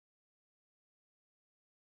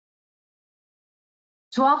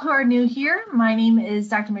To all who are new here, my name is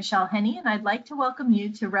Dr. Michelle Henney, and I'd like to welcome you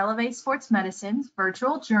to Raleigh Sports Medicine's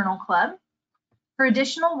Virtual Journal Club. For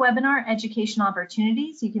additional webinar educational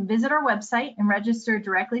opportunities, you can visit our website and register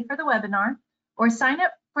directly for the webinar, or sign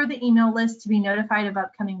up for the email list to be notified of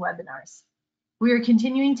upcoming webinars. We are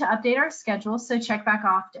continuing to update our schedule, so check back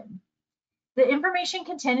often. The information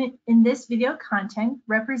contained in this video content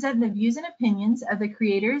represent the views and opinions of the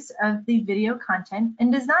creators of the video content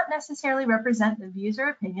and does not necessarily represent the views or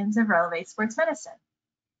opinions of Raleigh Sports Medicine.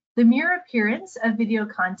 The mere appearance of video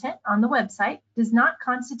content on the website does not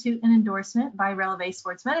constitute an endorsement by Raleigh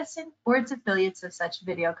Sports Medicine or its affiliates of such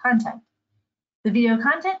video content. The video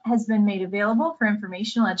content has been made available for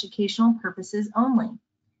informational educational purposes only.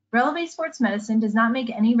 Raleigh Sports Medicine does not make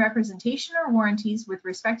any representation or warranties with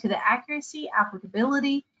respect to the accuracy,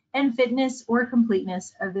 applicability, and fitness or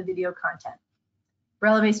completeness of the video content.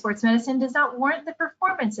 Raleigh Sports Medicine does not warrant the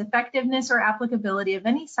performance, effectiveness, or applicability of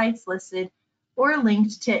any sites listed or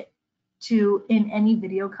linked to in any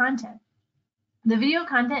video content. The video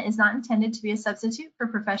content is not intended to be a substitute for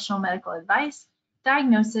professional medical advice,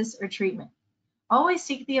 diagnosis, or treatment. Always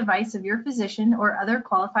seek the advice of your physician or other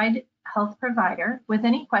qualified health provider with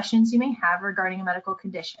any questions you may have regarding a medical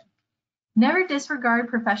condition. Never disregard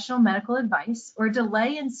professional medical advice or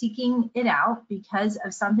delay in seeking it out because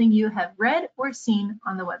of something you have read or seen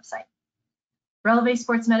on the website. Raleigh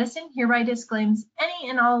Sports Medicine hereby disclaims any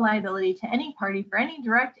and all liability to any party for any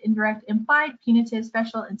direct, indirect, implied, punitive,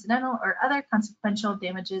 special, incidental, or other consequential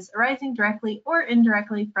damages arising directly or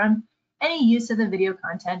indirectly from any use of the video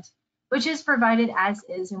content, which is provided as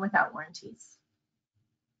is and without warranties.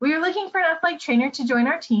 We are looking for an athletic trainer to join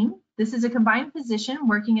our team. This is a combined position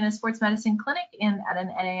working in a sports medicine clinic and at an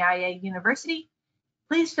NAIA university.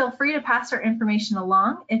 Please feel free to pass our information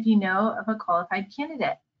along if you know of a qualified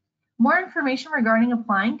candidate. More information regarding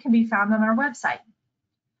applying can be found on our website.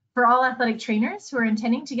 For all athletic trainers who are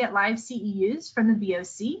intending to get live CEUs from the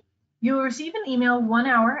BOC, you will receive an email 1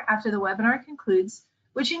 hour after the webinar concludes,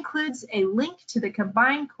 which includes a link to the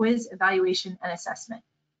combined quiz evaluation and assessment.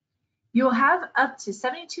 You will have up to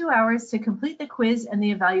 72 hours to complete the quiz and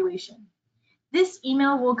the evaluation. This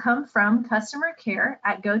email will come from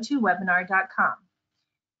customercare@gotowebinar.com.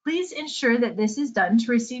 Please ensure that this is done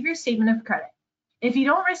to receive your statement of credit. If you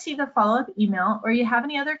don't receive the follow-up email or you have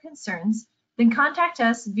any other concerns, then contact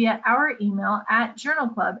us via our email at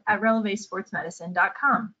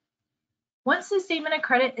journalclub@relevancesportsmedicine.com. Once the statement of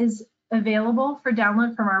credit is available for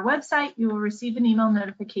download from our website, you will receive an email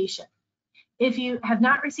notification. If you have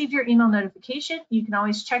not received your email notification, you can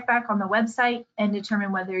always check back on the website and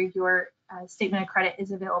determine whether your statement of credit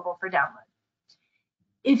is available for download.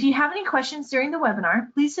 If you have any questions during the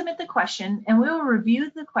webinar, please submit the question and we will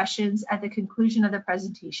review the questions at the conclusion of the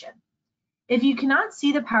presentation. If you cannot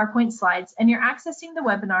see the PowerPoint slides and you're accessing the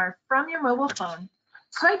webinar from your mobile phone,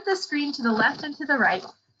 swipe the screen to the left and to the right,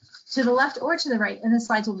 to the left or to the right, and the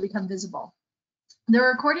slides will become visible. The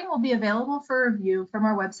recording will be available for review from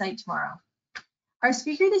our website tomorrow. Our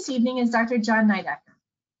speaker this evening is Dr. John Neidecker.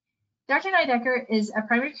 Dr. Neidecker is a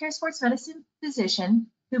primary care sports medicine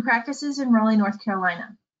physician who practices in Raleigh, North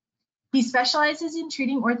Carolina. He specializes in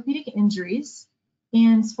treating orthopedic injuries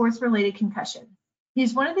and sports-related concussion. He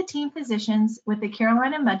is one of the team physicians with the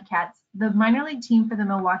Carolina Mudcats, the minor league team for the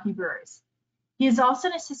Milwaukee Brewers. He is also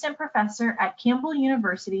an assistant professor at Campbell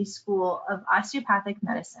University School of Osteopathic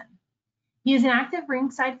Medicine. He is an active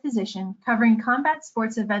ringside physician covering combat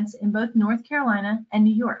sports events in both North Carolina and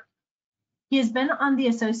New York. He has been on the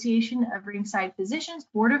Association of Ringside Physicians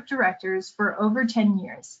Board of Directors for over 10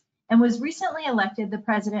 years and was recently elected the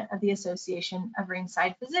president of the Association of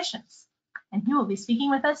Ringside Physicians. And he will be speaking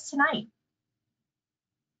with us tonight.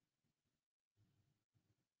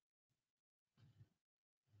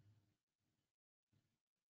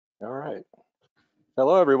 All right.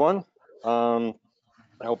 Hello, everyone.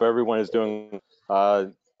 I hope everyone is doing.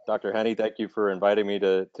 Dr. Henney, thank you for inviting me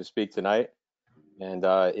to speak tonight. And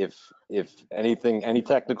if any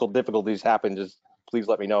technical difficulties happen, just please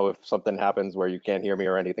let me know if something happens where you can't hear me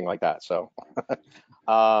or anything like that. So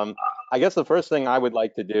I guess the first thing I would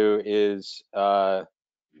like to do is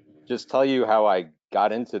just tell you how I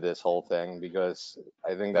got into this whole thing, because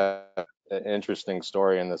I think that's an interesting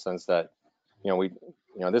story in the sense that,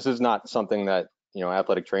 this is not something that,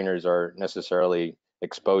 athletic trainers are necessarily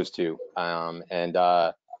exposed to.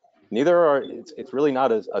 Neither are, it's really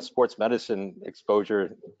not a sports medicine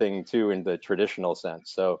exposure thing too in the traditional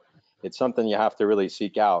sense. So it's something you have to really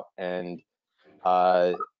seek out. And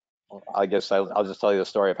I guess I'll just tell you the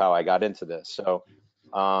story of how I got into this. So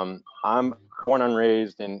I'm born and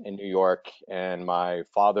raised in New York, and my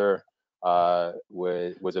father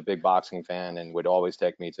was a big boxing fan and would always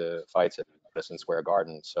take me to fights at Madison Square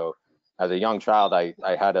Garden. So as a young child, I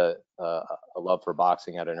had a love for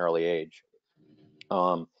boxing at an early age.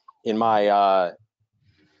 In my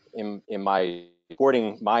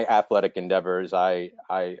sporting, my athletic endeavors, I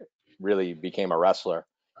really became a wrestler,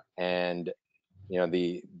 and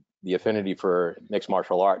the affinity for mixed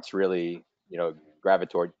martial arts really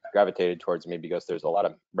gravitated towards me because there's a lot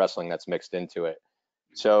of wrestling that's mixed into it.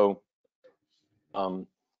 So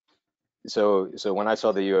so when I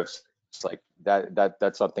saw the UFC, it's like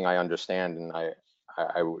that's something I understand, and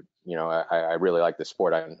I would I really like the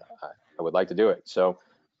sport. I would like to do it. So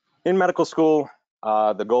in medical school,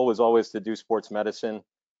 the goal was always to do sports medicine,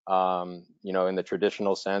 in the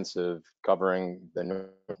traditional sense of covering the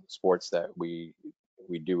sports that we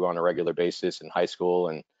do on a regular basis in high school.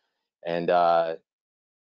 And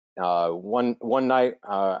one night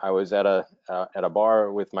I was at a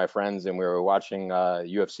bar with my friends, and we were watching a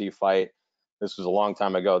UFC fight. This was a long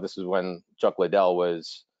time ago. This is when Chuck Liddell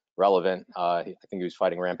was relevant. I think he was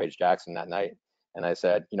fighting Rampage Jackson that night. And I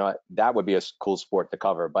said, you know what, that would be a cool sport to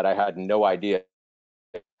cover, but I had no idea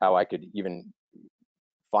how I could even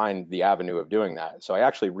find the avenue of doing that. So I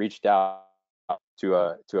actually reached out to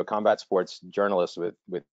a combat sports journalist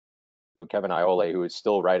with Kevin Iole, who is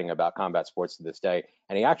still writing about combat sports to this day,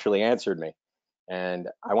 and he actually answered me. And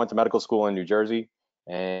I went to medical school in New Jersey,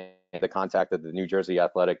 and the contact of the New Jersey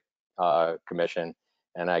Athletic Commission,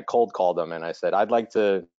 and I cold called them, and I said, I'd like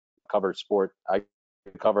to cover sport. I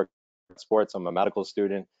cover sports. I'm a medical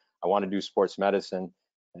student. I want to do sports medicine.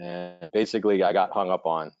 And basically I got hung up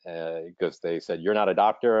on because they said, you're not a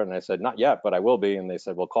doctor. And I said, not yet, but I will be. And they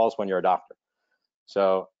said, well, call us when you're a doctor.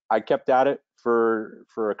 So I kept at it for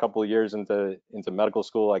a couple of years into medical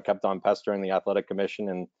school. I kept on pestering the athletic commission,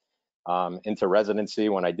 and into residency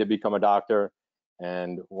when I did become a doctor.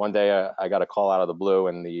 And one day I got a call out of the blue,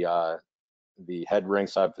 and the head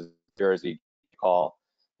ringside Jersey call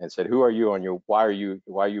and said, who are you, and why are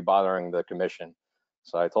you bothering the commission?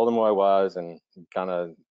 So I told him who I was and kind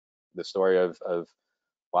of the story of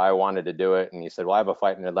why I wanted to do it. And he said, well, I have a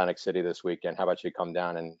fight in Atlantic City this weekend. How about you come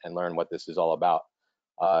down and learn what this is all about?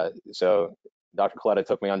 So Dr. Coletta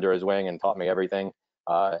took me under his wing and taught me everything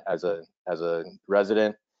as a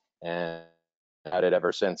resident, and had it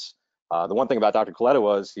ever since. The one thing about Dr. Coletta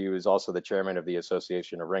was he was also the chairman of the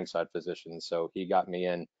Association of Ringside Physicians. So he got me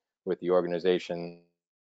in with the organization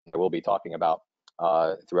that we'll be talking about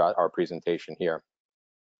throughout our presentation here.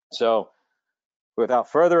 So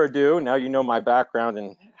without further ado, now you know my background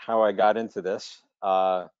and how I got into this.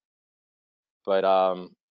 But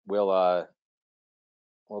we'll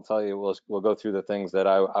tell you, we'll go through the things that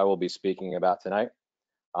I will be speaking about tonight.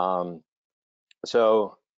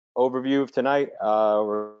 So overview of tonight,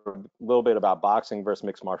 we're a little bit about boxing versus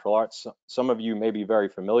mixed martial arts. Some of you may be very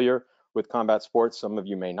familiar with combat sports, some of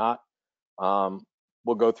you may not.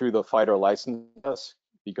 We'll go through the fighter license test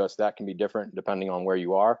because that can be different depending on where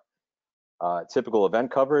you are. Typical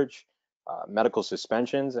event coverage, medical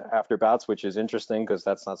suspensions after bouts, which is interesting because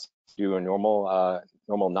that's not due in normal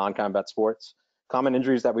non-combat sports. Common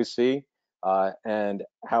injuries that we see, and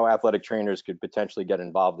how athletic trainers could potentially get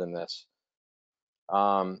involved in this.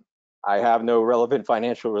 I have no relevant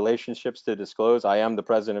financial relationships to disclose. I am the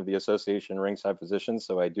president of the Association of Ringside Physicians,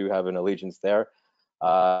 so I do have an allegiance there.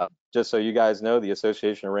 Just so you guys know, the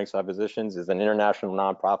Association of Ringside Physicians is an international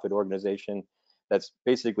nonprofit organization that's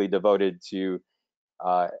basically devoted to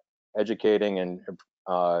educating and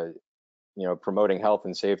promoting health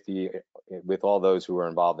and safety with all those who are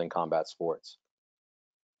involved in combat sports.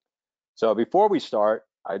 So before we start,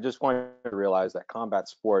 I just want you to realize that combat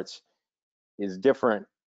sports is different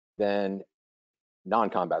than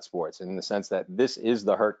non-combat sports in the sense that this is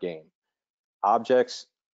the hurt game. Objects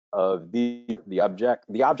of the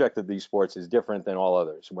object of these sports is different than all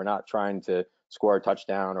others. We're not trying to score a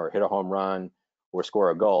touchdown or hit a home run or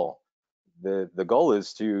score a goal. The goal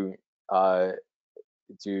is to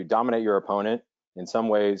dominate your opponent in some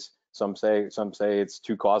ways. Some say it's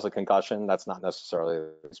to cause a concussion. That's not necessarily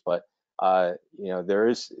this, but there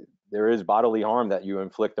is bodily harm that you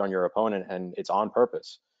inflict on your opponent, and it's on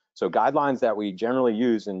purpose. So guidelines that we generally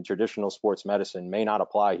use in traditional sports medicine may not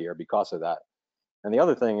apply here because of that. And the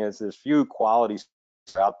other thing is there's few qualities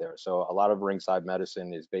out there. So a lot of ringside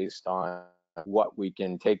medicine is based on what we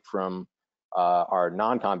can take from our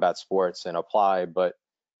non-combat sports and apply, but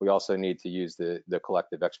we also need to use the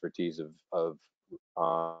collective expertise of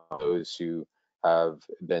those who have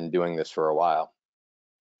been doing this for a while.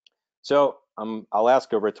 So I'll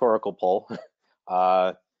ask a rhetorical poll.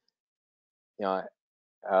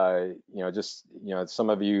 Some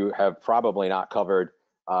of you have probably not covered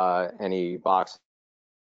any boxing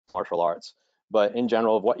martial arts. But in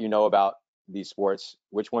general, of what you know about these sports,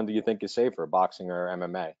 which one do you think is safer, boxing or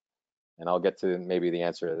MMA? And I'll get to maybe the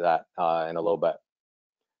answer to that in a little bit.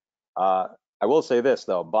 I will say this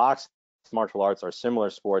though, boxing and martial arts are similar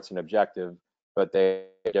sports in objective, but they're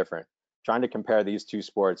different. Trying to compare these two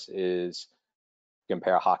sports is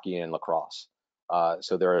compare hockey and lacrosse.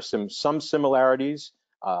 So there are some similarities,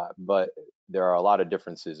 but there are a lot of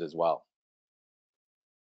differences as well.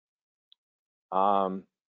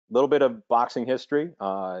 Little bit of boxing history.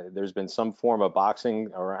 There's been some form of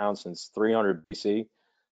boxing around since 300 BC.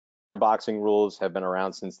 Boxing rules have been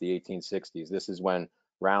around since the 1860s. This is when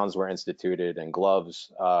rounds were instituted and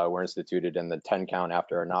gloves were instituted, and the 10 count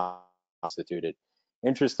after are not instituted.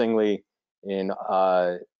 Interestingly, in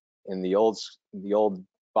the old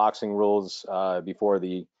boxing rules before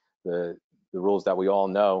the rules that we all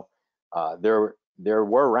know, there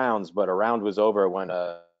were rounds, but a round was over when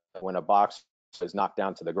a box was knocked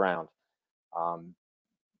down to the ground.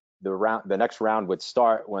 The next round would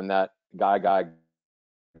start when that guy got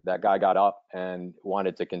up and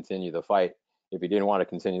wanted to continue the fight. If he didn't want to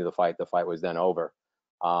continue the fight was then over.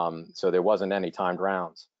 So there wasn't any timed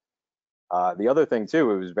rounds. The other thing too,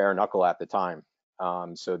 it was bare knuckle at the time.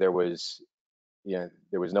 So there was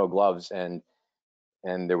no gloves and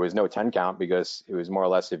there was no 10 count, because it was more or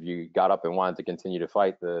less if you got up and wanted to continue to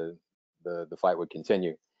fight, the fight would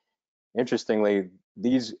continue. Interestingly,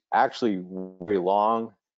 these actually were very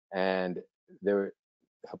long, and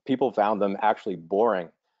people found them actually boring.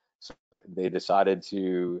 So they decided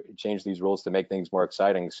to change these rules to make things more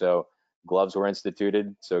exciting. So gloves were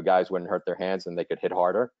instituted, so guys wouldn't hurt their hands and they could hit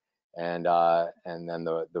harder. And then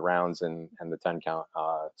the rounds and the 10 count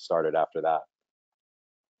started after that.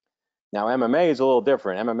 Now MMA is a little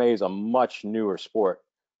different. MMA is a much newer sport.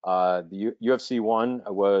 The UFC 1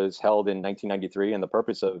 was held in 1993, and the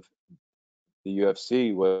purpose of the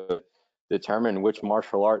UFC was to determine which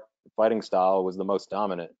martial art fighting style was the most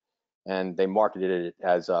dominant, and they marketed it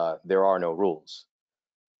as there are no rules.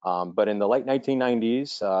 But in the late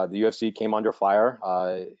 1990s, the UFC came under fire.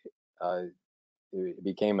 It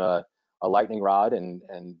became a lightning rod,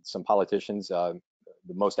 and some politicians, the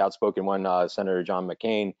most outspoken one, Senator John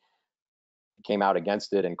McCain, came out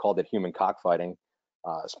against it and called it human cockfighting.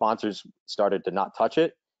 Sponsors started to not touch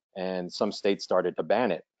it, and some states started to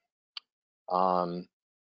ban it.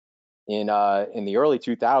 In the early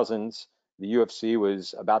 2000s, the UFC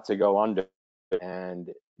was about to go under, and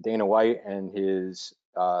Dana White and his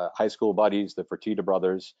high school buddies, the Fertitta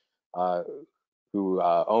brothers, who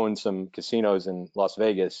owned some casinos in Las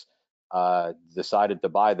Vegas, decided to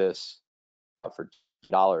buy this for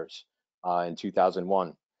 $2 in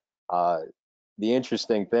 2001. The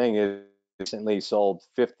interesting thing is, recently sold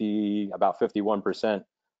about 51%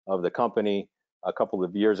 of the company a couple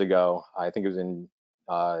of years ago. I think it was in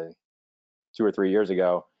 2 or 3 years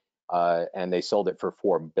ago, and they sold it for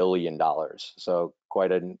 $4 billion. So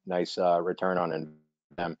quite a nice return on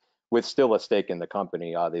them, with still a stake in the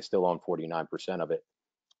company. They still own 49% of it.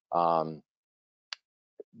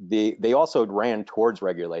 They also ran towards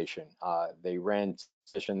regulation. They ran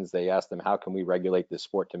petitions. They asked them, how can we regulate this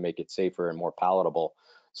sport to make it safer and more palatable?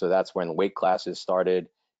 So that's when weight classes started,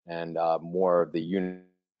 and more of the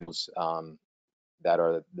units that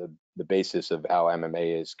are the basis of how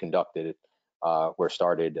MMA is conducted were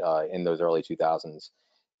started in those early 2000s.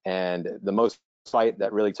 And the most fight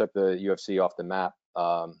that really took the UFC off the map,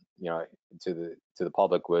 to the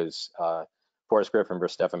public, was Forrest Griffin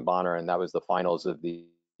versus Stephan Bonnar, and that was the finals of the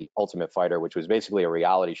Ultimate Fighter, which was basically a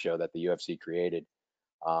reality show that the UFC created,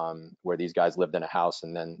 where these guys lived in a house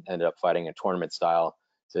and then ended up fighting a tournament style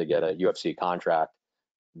to get a UFC contract.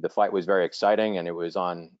 The fight was very exciting, and it was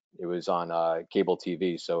on cable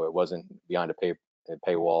TV, so it wasn't behind a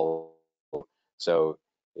paywall, so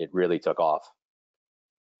it really took off.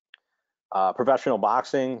 Professional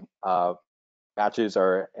boxing matches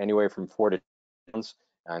are anywhere from 4 to 10 rounds,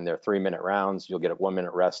 and they're 3-minute rounds. You'll get a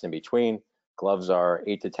 1-minute rest in between. Gloves are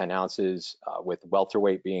 8 to 10 ounces, with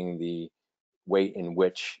welterweight being the weight in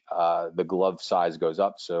which the glove size goes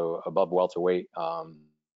up. So above welterweight,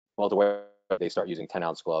 they start using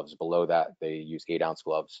 10-ounce gloves. Below that, they use 8-ounce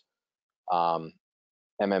gloves.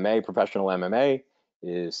 MMA, professional MMA,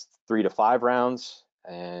 is 3 to 5 rounds,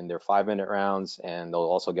 and they're 5-minute rounds, and they'll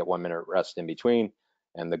also get 1-minute rest in between.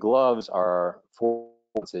 And the gloves are 4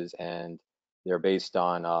 ounces, and they're based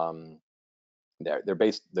on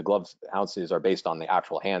the gloves ounces are based on the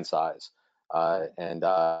actual hand size, and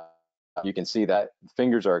you can see that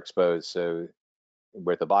fingers are exposed. So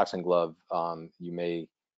with a boxing glove,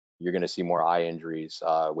 you're going to see more eye injuries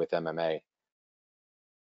with MMA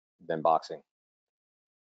than boxing.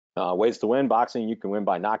 Ways to win: boxing, you can win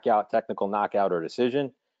by knockout, technical knockout, or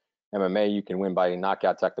decision. MMA, you can win by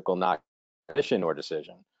knockout, technical knockout, submission, or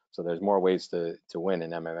decision. So there's more ways to win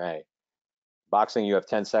in MMA. Boxing, you have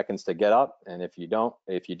 10 seconds to get up, and if you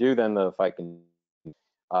do, then the fight can.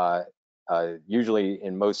 Usually,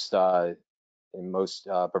 in most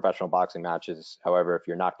professional boxing matches, however, if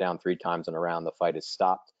you're knocked down 3 times in a round, the fight is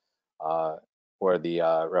stopped, or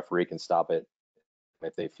the referee can stop it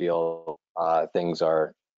if they feel things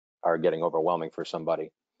are getting overwhelming for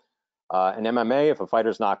somebody. In MMA, if a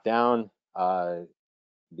fighter's knocked down,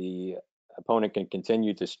 the opponent can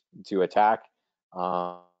continue to attack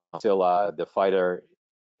until the fighter,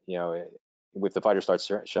 if the fighter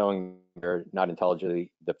starts showing they're not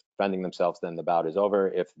intelligently defending themselves, then the bout is over.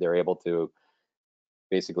 If they're able to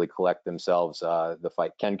basically collect themselves, the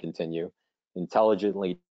fight can continue.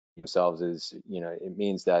 Intelligently themselves is, it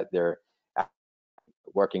means that they're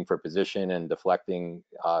working for position and deflecting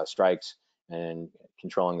strikes and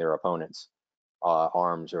controlling their opponents'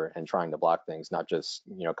 arms and trying to block things, not just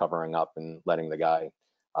covering up and letting the guy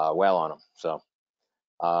wail on them. So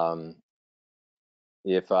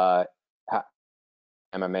if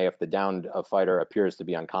MMA, if the downed fighter appears to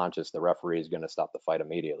be unconscious, the referee is going to stop the fight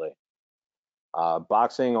immediately.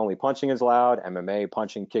 Boxing, only punching is allowed. MMA,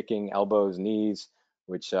 punching, kicking, elbows, knees,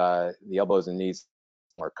 which the elbows and knees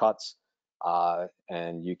are cuts,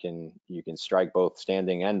 and you can strike both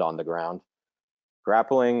standing and on the ground.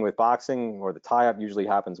 Grappling with boxing, or the tie-up, usually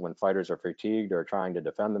happens when fighters are fatigued or trying to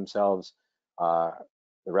defend themselves. The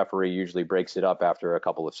referee usually breaks it up after a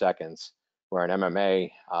couple of seconds, where in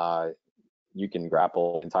MMA, you can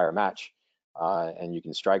grapple the entire match, and you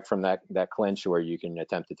can strike from that clinch, or you can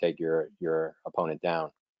attempt to take your opponent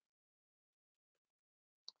down.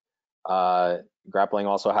 Grappling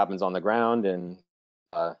also happens on the ground, and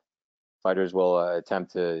fighters will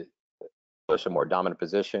attempt to push a more dominant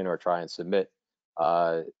position or try and submit.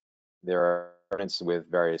 There are opponents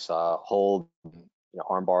with various hold,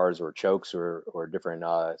 arm bars or chokes or different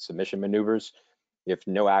submission maneuvers. If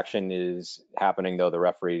no action is happening, though, the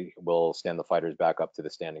referee will stand the fighters back up to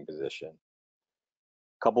the standing position.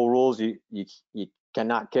 Couple rules: you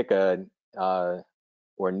cannot kick or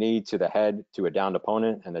knee to the head to a downed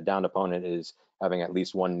opponent, and the downed opponent is having at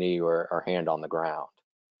least one knee or hand on the ground.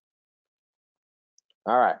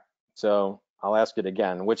 All right, so I'll ask it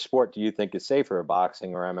again. Which sport do you think is safer,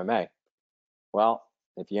 boxing or MMA? Well,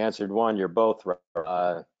 if you answered one, you're both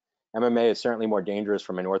right. MMA is certainly more dangerous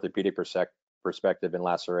from an orthopedic perspective in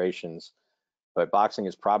lacerations, but boxing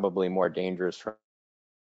is probably more dangerous from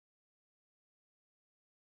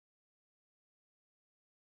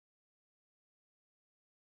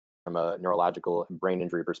a neurological and brain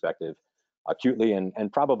injury perspective, acutely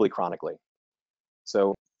and probably chronically.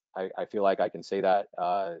 So I feel like I can say that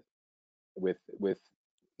with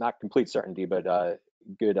not complete certainty, but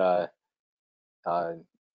good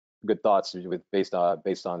thoughts based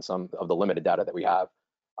on some of the limited data that we have.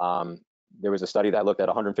 There was a study that looked at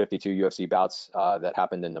 152 UFC bouts that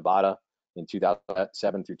happened in Nevada in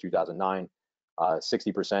 2007 through 2009.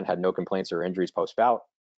 60% had no complaints or injuries post-bout.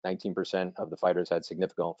 19% of the fighters had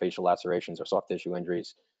significant facial lacerations or soft tissue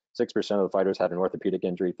injuries. 6% of the fighters had an orthopedic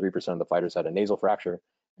injury. 3% of the fighters had a nasal fracture,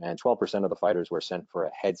 and 12% of the fighters were sent for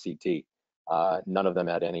a head CT. None of them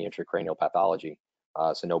had any intracranial pathology,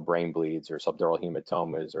 so no brain bleeds or subdural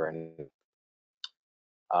hematomas or anything.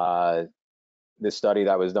 This study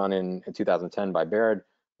that was done in 2010 by Baird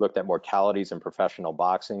looked at mortalities in professional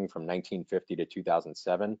boxing from 1950 to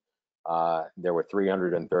 2007. There were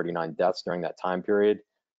 339 deaths during that time period.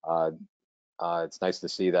 It's nice to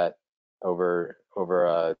see that over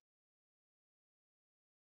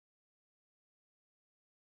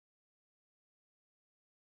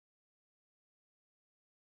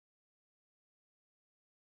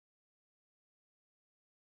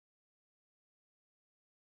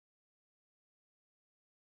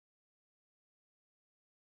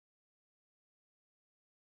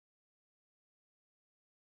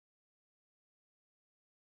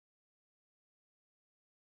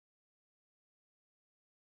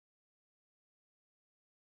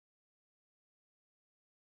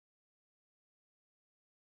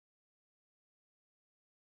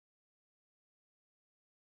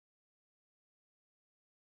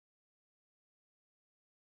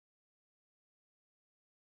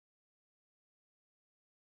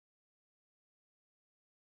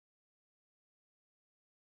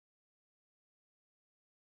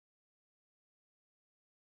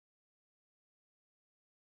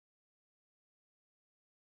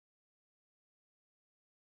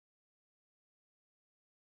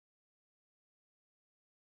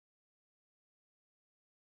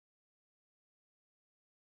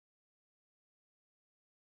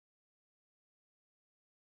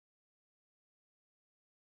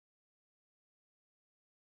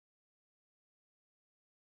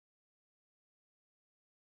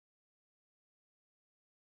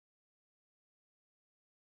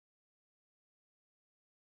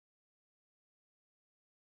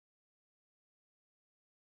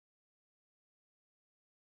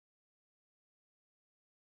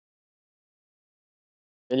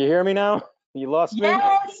Can you hear me now? You lost me?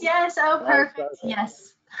 Yes, yes. Oh, All right, perfect. sorry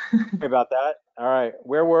Yes. about that. All right,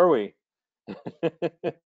 where were we?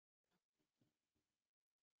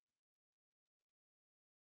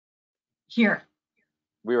 Here.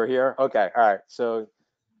 We were here. Okay, all right. So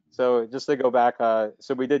just to go back,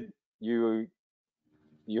 so we did you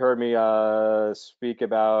heard me speak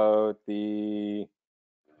about the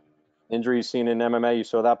injuries seen in MMA. You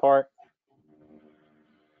saw that part?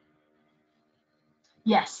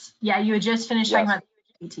 Yes. Yeah, you had just finished talking Yes. about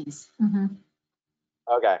the PTs. Hmm.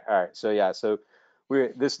 Okay. All right. So yeah. So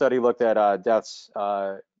this study looked at deaths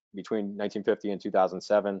between 1950 and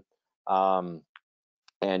 2007, um,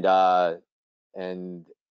 and uh, and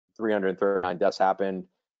 339 deaths happened.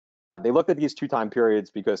 They looked at these two time periods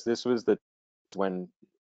because this was when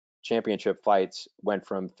championship fights went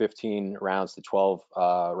from 15 rounds to 12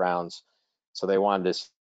 rounds. So they wanted to see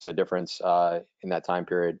the difference in that time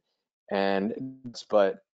period.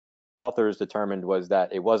 But authors determined was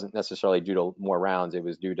that it wasn't necessarily due to more rounds. It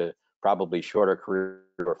was due to probably shorter career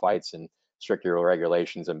fights and stricter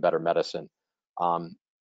regulations and better medicine. Um,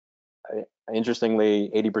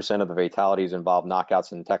 Interestingly, 80% of the fatalities involve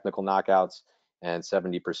knockouts and technical knockouts, and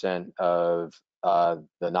 70% of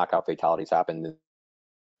the knockout fatalities happened in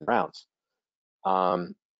rounds.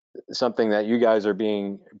 Um, Something that you guys are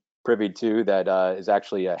being privy to that is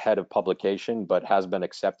actually ahead of publication but has been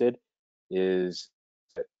accepted is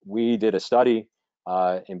we did a study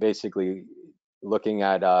and basically looking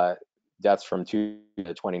at deaths from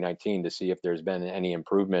 2019 to see if there's been any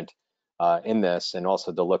improvement in this, and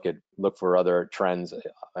also to look for other trends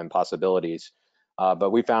and possibilities.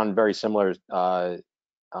 But we found very similar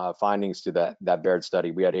findings to that Baird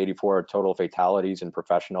study. We had 84 total fatalities in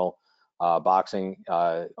professional boxing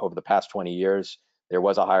over the past 20 years. There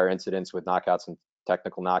was a higher incidence with knockouts and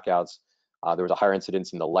technical knockouts. There was a higher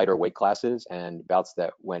incidence in the lighter weight classes and bouts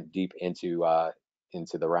that went deep into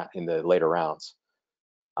the later rounds.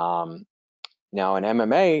 Now in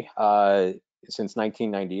MMA, since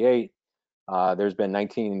 1998, there's been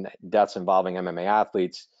 19 deaths involving MMA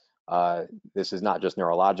athletes. This is not just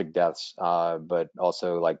neurologic deaths, but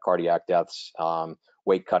also like cardiac deaths,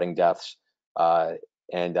 weight cutting deaths,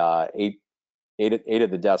 and eight of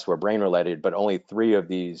the deaths were brain related, but only 3 of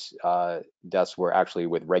these deaths were actually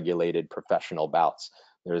with regulated professional bouts.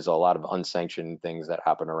 There's a lot of unsanctioned things that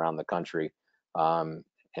happen around the country, and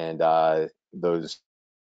those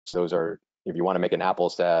are, if you want to make an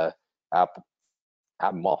apples to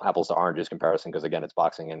oranges comparison, because again, it's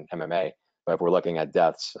boxing and MMA. But if we're looking at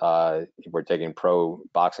deaths, if we're taking pro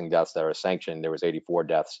boxing deaths that are sanctioned, there was 84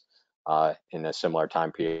 deaths in a similar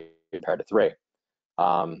time period compared to 3.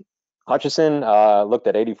 Hutchison looked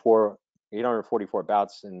at 844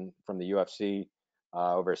 bouts from the UFC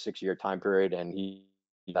over a 6-year time period, and he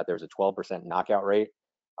thought there was a 12% knockout rate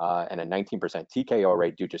and a 19% TKO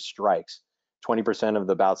rate due to strikes. 20% of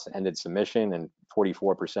the bouts ended submission, and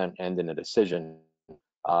 44% end in a decision.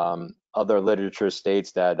 Other literature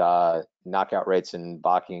states that knockout rates in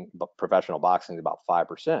professional boxing is about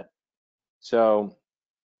 5%. So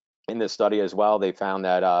in this study as well, they found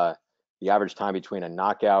that the average time between a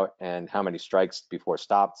knockout and how many strikes before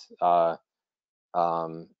stopped, they're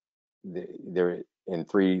in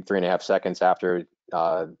 3.5 seconds after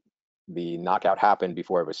the knockout happened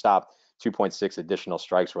before it was stopped, 2.6 additional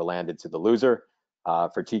strikes were landed to the loser.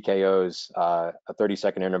 For TKOs, a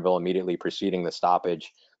 30-second interval immediately preceding the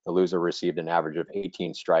stoppage, the loser received an average of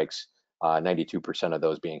 18 strikes, 92% of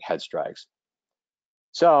those being head strikes.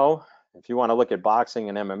 So if you want to look at boxing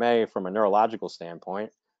and MMA from a neurological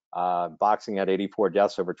standpoint, boxing had 84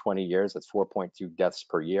 deaths over 20 years, that's 4.2 deaths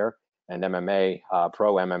per year, and MMA,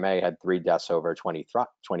 pro MMA had 3 deaths over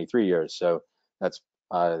 23 years. So that's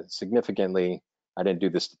significantly, I didn't do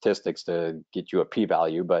the statistics to get you a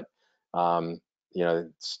p-value, but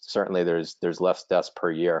certainly there's less deaths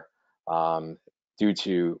per year due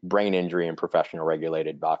to brain injury in professional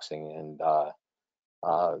regulated boxing and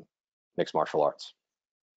mixed martial arts.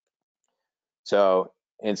 So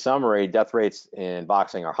in summary, death rates in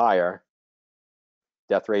boxing are higher.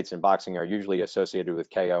 Death rates in boxing are usually associated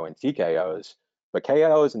with KO and TKOs, but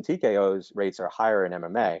KOs and TKOs rates are higher in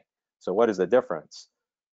MMA. So what is the difference?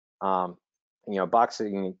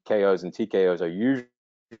 Boxing KOs and TKOs are usually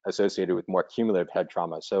associated with more cumulative head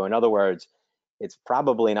trauma. So in other words, it's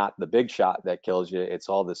probably not the big shot that kills you. It's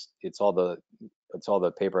all the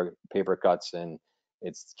paper cuts, and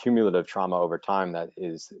it's cumulative trauma over time that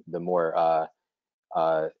is the more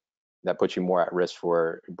that puts you more at risk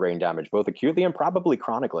for brain damage, both acutely and probably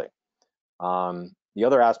chronically. The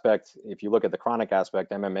other aspect, if you look at the chronic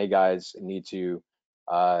aspect, MMA guys need to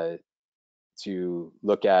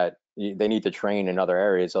look at they need to train in other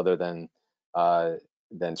areas other than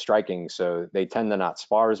striking. So they tend to not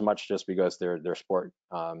spar as much just because their sport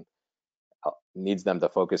needs them to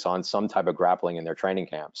focus on some type of grappling in their training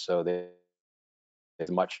camps. So they as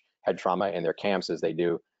much head trauma in their camps as they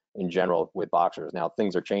do in general with boxers. Now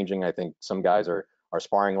things are changing. I think some guys are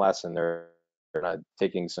sparring less, and they're not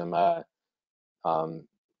taking some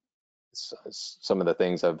some of the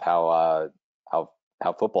things of how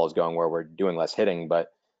football is going, where we're doing less hitting. But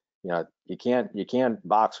you can't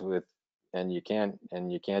box with, and you can't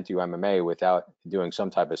do MMA without doing some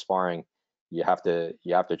type of sparring. You have to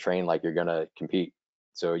train like you're gonna compete.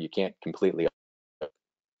 So you can't completely.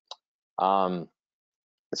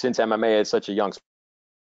 Since MMA is such a young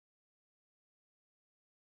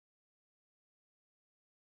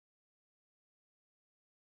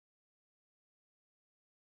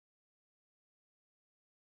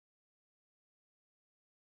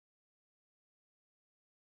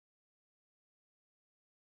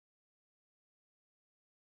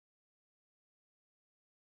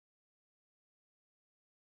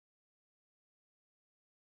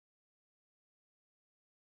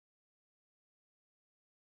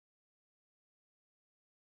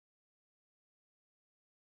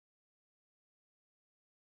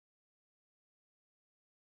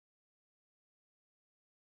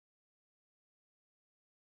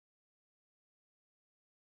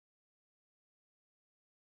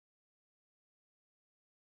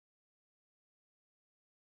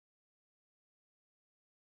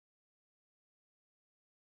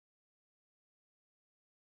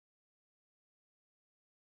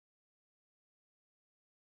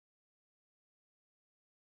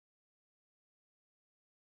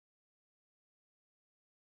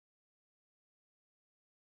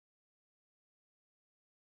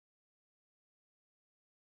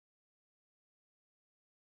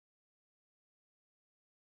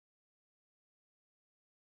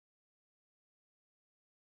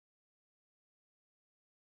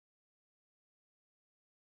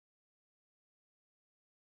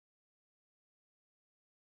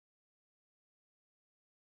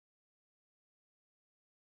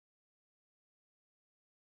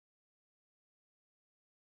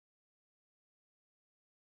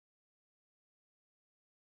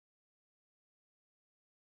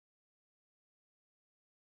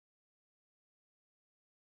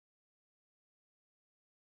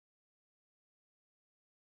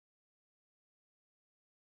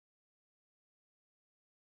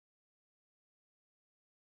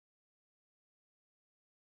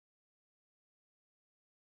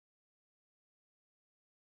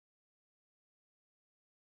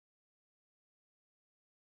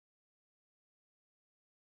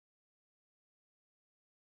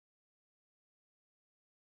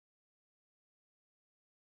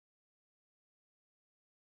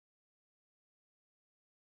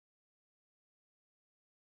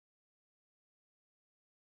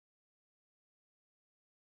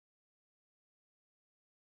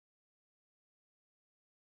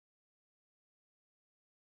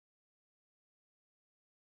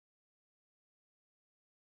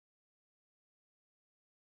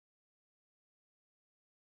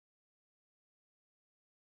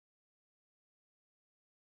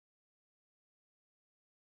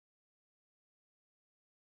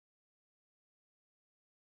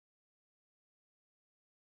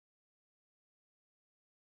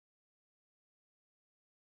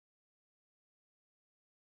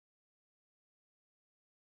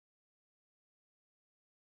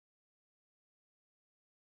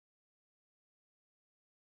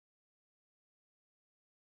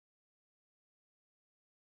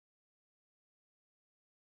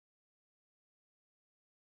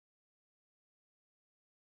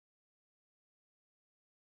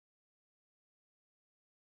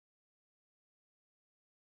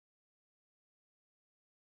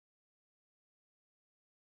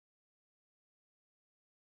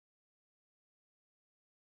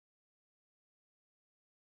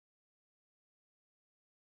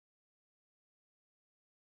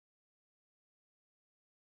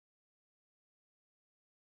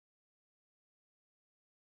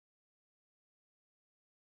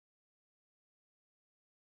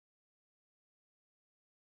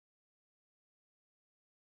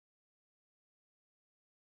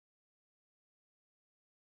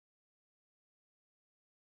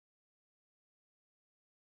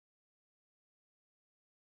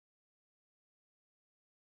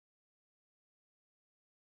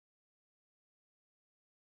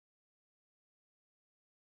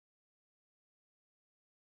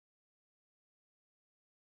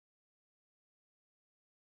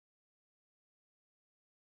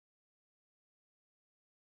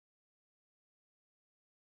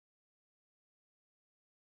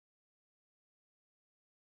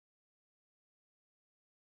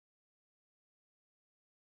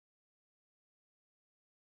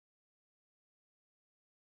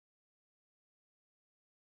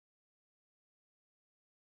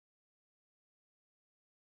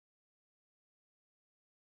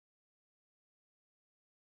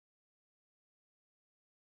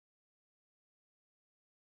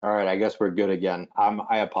All right, I guess we're good again.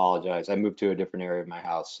 I apologize. I moved to a different area of my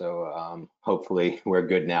house, so hopefully we're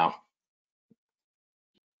good now.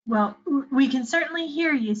 Well, we can certainly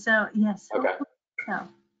hear you, so yes, Okay. hopefully so.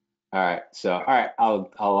 All right.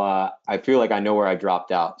 I feel like I know where I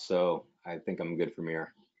dropped out, so I think I'm good from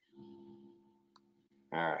here.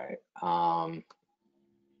 All right.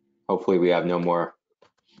 Hopefully we have no more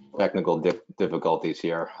technical difficulties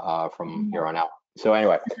here from here on out. So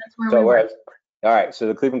anyway, That's where so we were. all right. So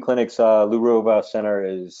the Cleveland Clinic's Lou Ruba Center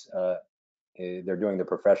is they're doing the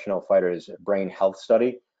professional fighters brain health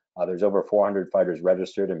study. There's over 400 fighters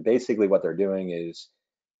registered, and basically what they're doing is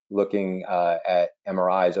looking at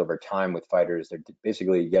MRIs over time with fighters. They're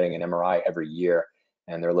basically getting an MRI every year,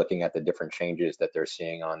 and they're looking at the different changes that they're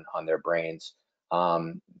seeing on their brains.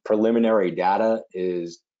 Preliminary data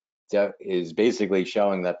is basically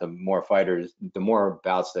showing that the more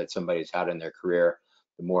bouts that somebody's had in their career,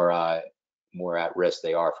 the more at risk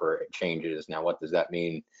they are for changes. Now, what does that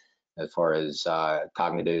mean as far as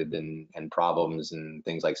cognitive and problems and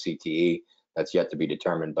things like CTE? That's yet to be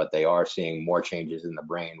determined, but they are seeing more changes in the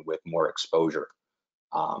brain with more exposure.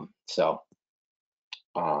 All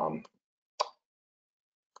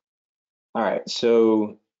right,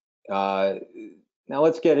 so now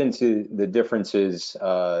let's get into the differences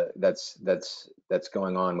that's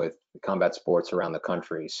going on with combat sports around the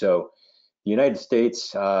country. So the United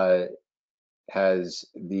States has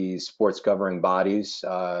these sports governing bodies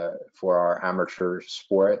for our amateur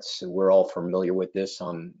sports. We're all familiar with this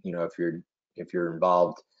on, if you're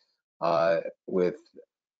involved with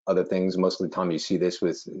other things. Most of the time you see this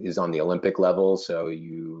is on the Olympic level. So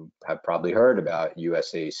you have probably heard about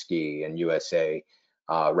USA Ski and USA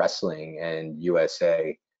Wrestling and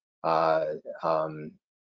USA Taekwondo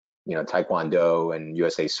and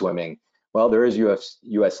USA Swimming. Well, there is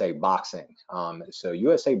USA Boxing. So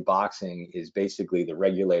USA Boxing is basically the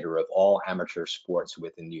regulator of all amateur sports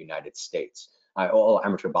within the United States, all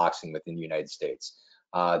amateur boxing within the United States.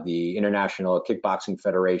 The International Kickboxing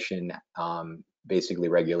Federation basically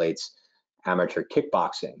regulates amateur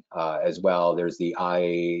kickboxing as well. There's the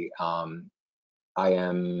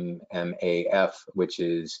IMMAF, which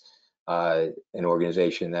is an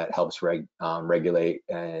organization that helps regulate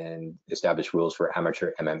and establish rules for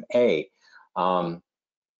amateur MMA.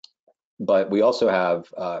 But we also have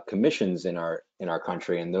commissions in our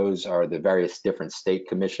country, and those are the various different state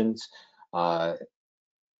commissions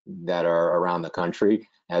that are around the country,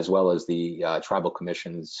 as well as the tribal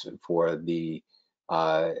commissions for the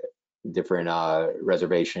different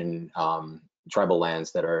reservation tribal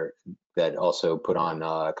lands that also put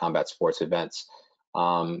on combat sports events.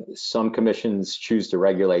 Some commissions choose to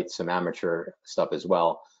regulate some amateur stuff as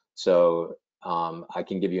well. So I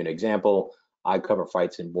can give you an example. I cover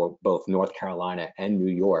fights in both North Carolina and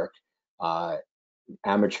New York.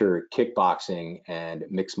 Amateur kickboxing and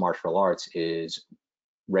mixed martial arts is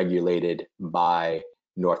regulated by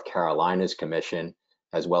North Carolina's commission,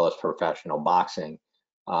 as well as professional boxing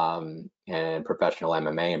and professional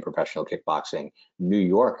MMA and professional kickboxing. New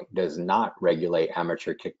York does not regulate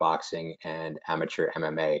amateur kickboxing and amateur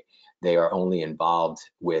MMA. They are only involved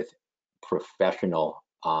with professional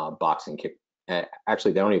boxing.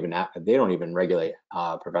 Actually, they don't even regulate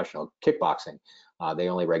professional kickboxing. They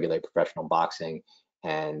only regulate professional boxing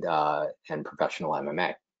and professional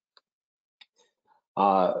MMA.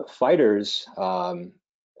 Fighters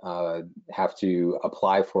have to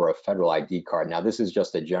apply for a federal ID card. Now, this is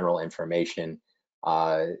just a general information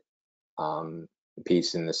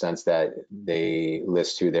piece in the sense that they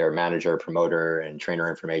list who their manager, promoter, and trainer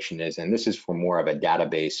information is, and this is for more of a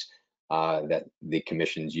database that the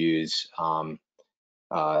commissions use to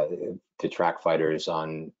track fighters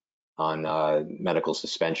on medical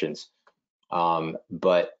suspensions.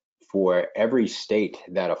 But for every state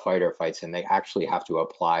that a fighter fights in, they actually have to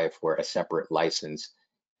apply for a separate license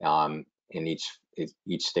in each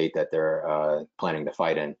state that they're planning to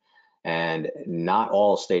fight in. And not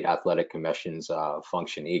all state athletic commissions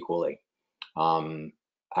function equally.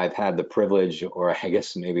 I've had the privilege, or I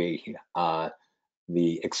guess maybe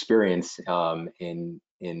the experience in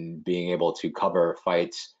being able to cover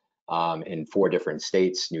fights in 4 different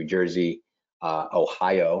states: New Jersey,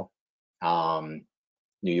 Ohio,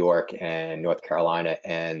 New York, and North Carolina,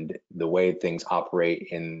 and the way things operate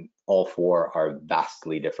in all 4 are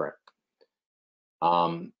vastly different.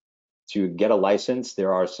 To get a license,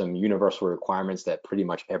 there are some universal requirements that pretty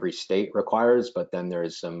much every state requires, but then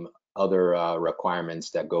there's some other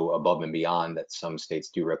requirements that go above and beyond that some states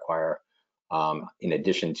do require in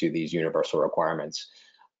addition to these universal requirements.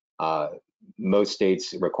 Most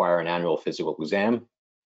states require an annual physical exam,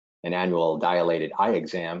 an annual dilated eye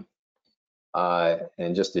exam,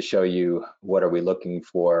 And just to show you what are we looking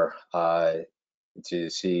for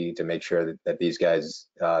to make sure that these guys'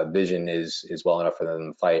 vision is well enough for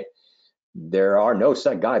them to fight. There are no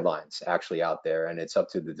set guidelines actually out there, and it's up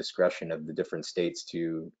to the discretion of the different states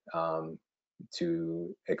to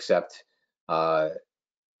accept an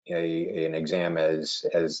exam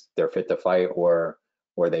as they're fit to fight, or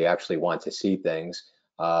they actually want to see things.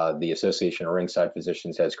 The Association of Ringside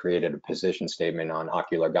Physicians has created a position statement on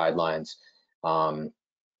ocular guidelines,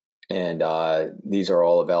 and these are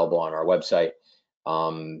all available on our website.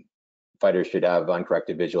 Fighters should have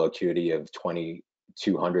uncorrected visual acuity of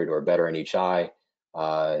 20/200 or better in each eye,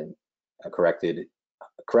 a corrected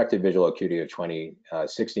visual acuity of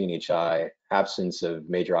 20/60 in each eye, absence of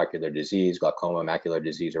major ocular disease, glaucoma, macular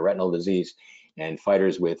disease, or retinal disease, and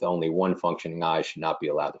fighters with only one functioning eye should not be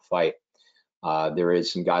allowed to fight. There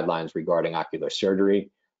is some guidelines regarding ocular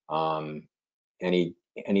surgery. Any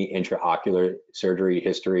intraocular surgery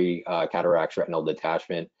history, cataracts, retinal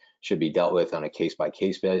detachment should be dealt with on a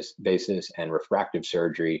case-by-case basis, and refractive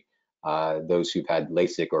surgery, those who've had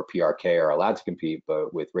LASIK or PRK are allowed to compete,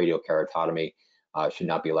 but with radial keratotomy should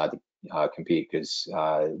not be allowed to compete, because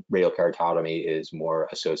radial keratotomy is more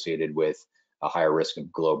associated with a higher risk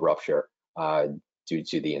of globe rupture due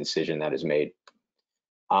to the incision that is made.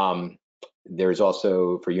 There's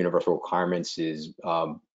also, for universal requirements, is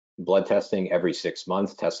blood testing every 6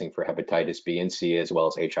 months, testing for hepatitis B and C as well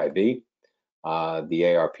as HIV. The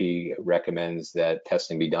ARP recommends that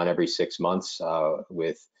testing be done every 6 months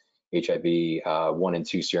with HIV 1 and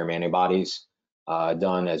 2 serum antibodies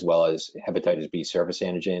done, as well as hepatitis B surface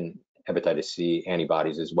antigen, hepatitis C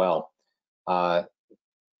antibodies as well.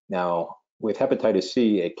 Now, with hepatitis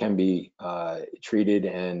C, it can be treated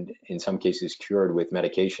and in some cases cured with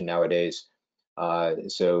medication nowadays.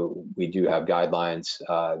 So we do have guidelines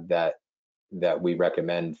that we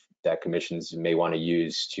recommend that commissions may want to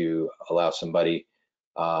use to allow somebody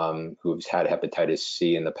who's had hepatitis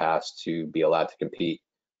C in the past to be allowed to compete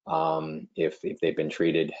if they've been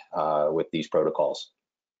treated with these protocols.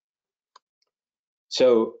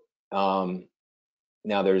 So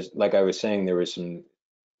now there's, like I was saying, there was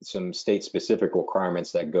some state-specific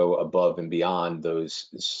requirements that go above and beyond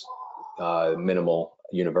those minimal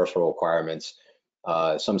universal requirements.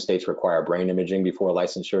 Some states require brain imaging before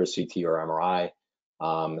licensure, CT or MRI.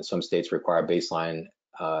 Some states require baseline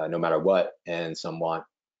no matter what, and some want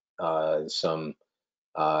some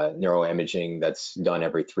neuroimaging that's done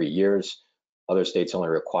every 3 years. Other states only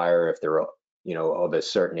require if they're of a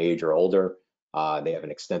certain age or older, they have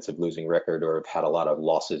an extensive losing record, or have had a lot of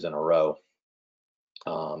losses in a row.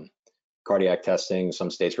 Cardiac testing,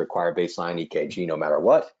 some states require baseline EKG no matter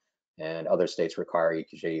what, and other states require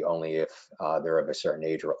EKG only if they're of a certain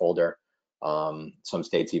age or older. Some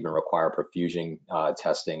states even require perfusion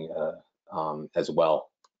testing as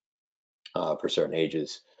well for certain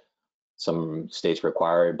ages. Some states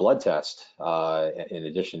require a blood test in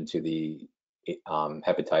addition to the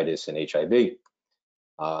hepatitis and HIV.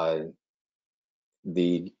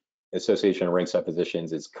 The Association of Ringside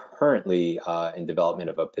Physicians is currently in development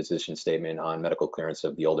of a position statement on medical clearance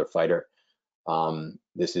of the older fighter.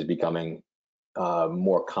 This is becoming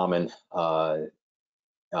more common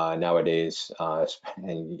nowadays,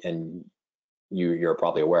 and you're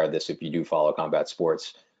probably aware of this if you do follow combat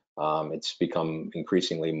sports. It's become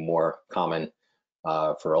increasingly more common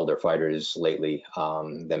for older fighters lately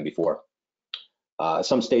than before.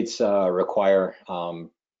 Some states require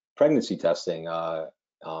pregnancy testing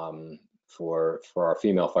for our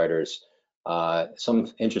female fighters.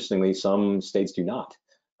 Interestingly, some states do not.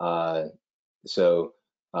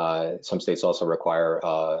 Some states also require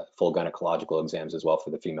full gynecological exams as well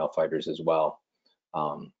for the female fighters as well.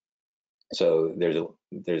 So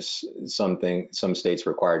there's some states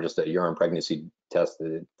require just a urine pregnancy test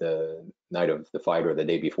the night of the fight or the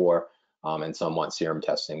day before, and some want serum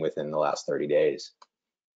testing within the last 30 days.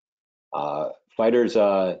 Fighters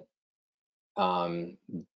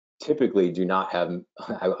typically do not have,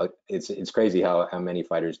 it's crazy how many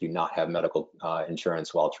fighters do not have medical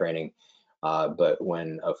insurance while training. But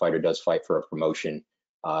when a fighter does fight for a promotion,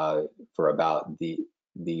 for about the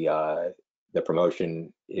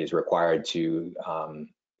promotion is required to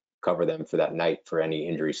cover them for that night for any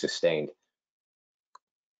injury sustained.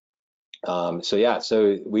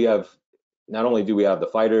 So we have, not only do we have the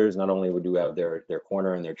fighters, not only do we have their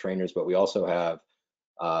corner and their trainers, but we also have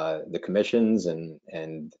the commissions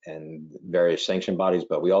and various sanction bodies,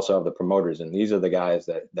 but we also have the promoters, and these are the guys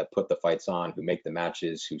that put the fights on, who make the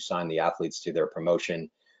matches, who sign the athletes to their promotion.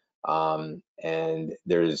 And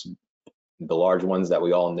there's the large ones that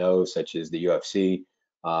we all know, such as the UFC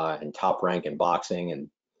and Top Rank in boxing, and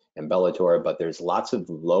and Bellator, but there's lots of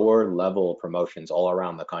lower level promotions all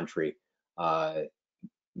around the country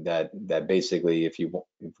that basically, if you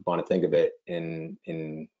want to think of it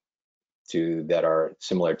that are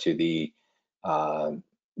similar to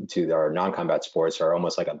our non-combat sports, are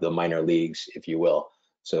almost like the minor leagues, if you will.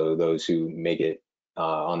 So those who make it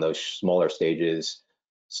on those smaller stages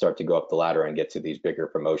start to go up the ladder and get to these bigger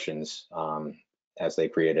promotions as they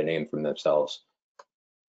create a name for themselves.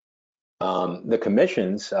 The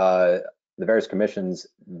commissions, the various commissions,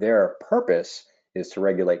 their purpose is to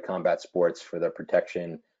regulate combat sports for the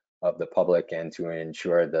protection of the public and to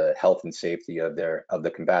ensure the health and safety of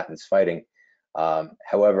the combatants fighting.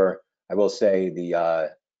 However, I will say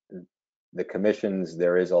the commissions,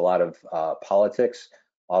 there is a lot of politics.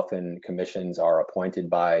 Often commissions are appointed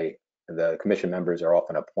by, the commission members are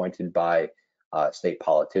often appointed by state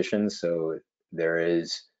politicians. So there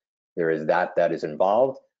is that is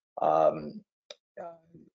involved.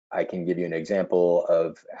 I can give you an example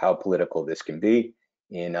of how political this can be.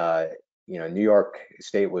 In New York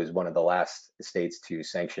State was one of the last states to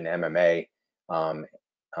sanction MMA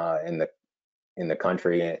in the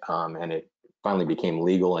country, and it finally became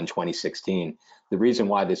legal in 2016. The reason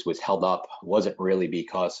why this was held up wasn't really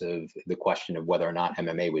because of the question of whether or not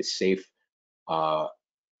MMA was safe,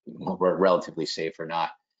 relatively safe or not.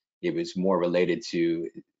 It was more related to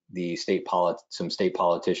the some state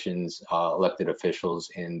politicians, elected officials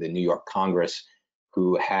in the New York Congress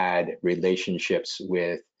who had relationships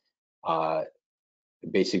with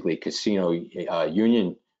basically casino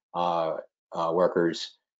union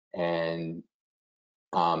workers, and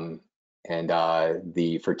the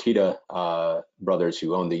Fertitta brothers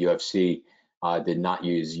who owned the UFC did not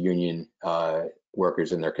use union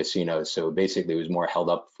workers in their casinos. So basically it was more held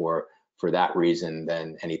up for that reason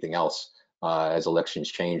than anything else. As elections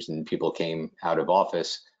changed and people came out of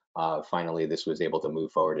office, finally this was able to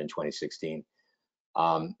move forward in 2016.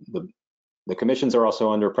 The commissions are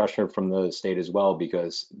also under pressure from the state as well,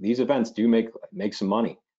 because these events do make some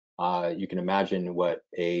money. You can imagine what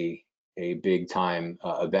a big time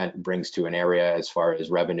event brings to an area as far as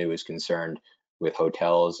revenue is concerned, with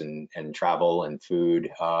hotels and travel and food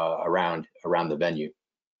around the venue.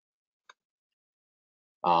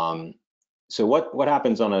 So what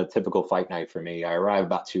happens on a typical fight night for me? I arrive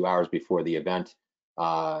about 2 hours before the event.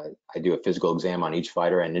 I do a physical exam on each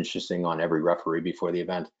fighter, and interesting, on every referee before the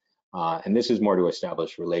event. And this is more to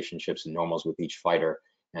establish relationships and normals with each fighter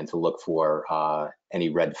and to look for any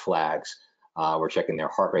red flags. We're checking their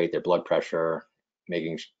heart rate, their blood pressure,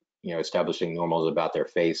 establishing normals about their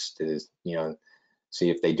face to, see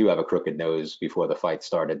if they do have a crooked nose before the fight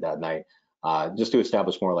started that night. Just to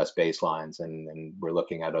establish more or less baselines, and we're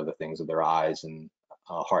looking at other things of their eyes, and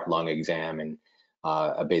a heart-lung exam, and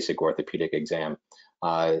a basic orthopedic exam.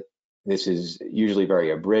 This is usually very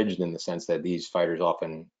abridged in the sense that these fighters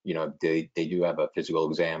often, they do have a physical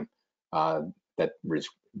exam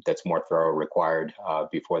that's more thorough required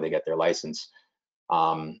before they get their license.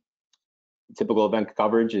 Typical event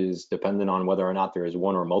coverage is dependent on whether or not there is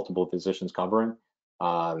one or multiple physicians covering.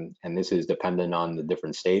 And this is dependent on the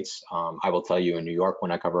different states. I will tell you, in New York, when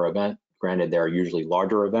I cover an event, granted there are usually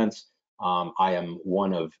larger events, I am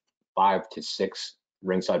one of 5 to 6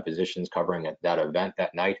 ringside physicians covering that event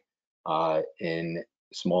that night. In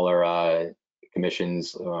smaller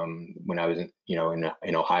commissions, when I was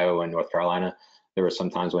in Ohio and North Carolina, there were some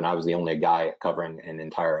times when I was the only guy covering an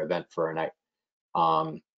entire event for a night.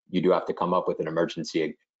 You do have to come up with an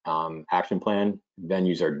emergency action plan.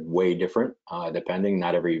 Venues are way different, depending.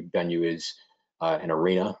 Not every venue is an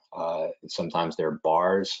arena. Sometimes they're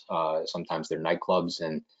bars, sometimes they're nightclubs,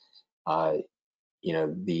 and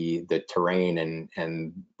the terrain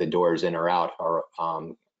and the doors in or out are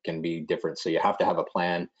can be different. So you have to have a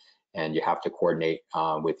plan, and you have to coordinate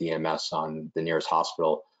with EMS on the nearest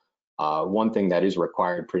hospital. One thing that is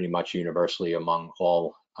required pretty much universally among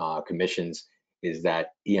all commissions is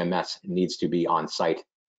that EMS needs to be on site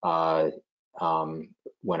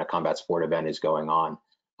when a combat sport event is going on.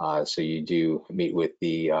 So you do meet with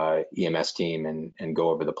the EMS team and go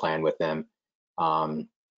over the plan with them.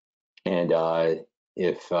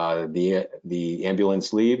 If the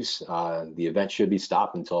ambulance leaves, the event should be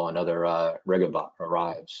stopped until another rig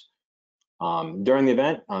arrives. During the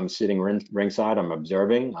event, I'm sitting ringside, I'm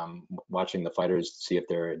observing, I'm watching the fighters to see if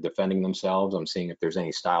they're defending themselves. I'm seeing if there's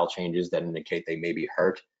any style changes that indicate they may be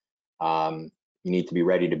hurt. You need to be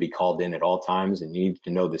ready to be called in at all times, and you need to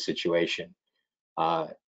know the situation.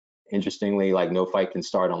 Interestingly, like, no fight can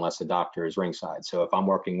start unless the doctor is ringside. So if I'm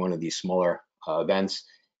working one of these smaller events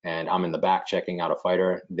and I'm in the back checking out a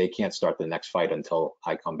fighter, they can't start the next fight until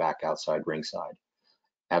I come back outside ringside.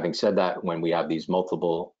 Having said that, when we have these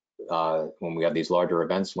multiple when we have these larger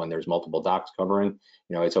events, when there's multiple docs covering,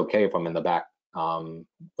 it's okay if I'm in the back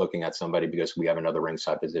looking at somebody, because we have another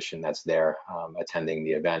ringside physician that's there attending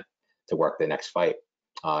the event to work the next fight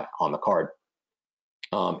on the card.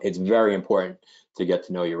 It's very important to get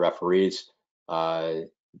to know your referees.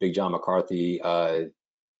 Big John McCarthy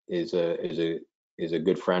is a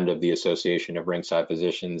good friend of the Association of Ringside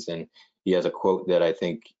Physicians, and he has a quote that I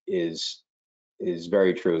think is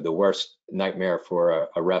very true. The worst nightmare for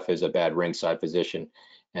a ref is a bad ringside physician,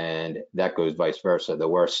 and that goes vice versa. The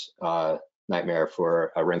worst nightmare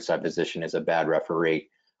for a ringside physician is a bad referee.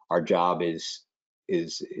 Our job is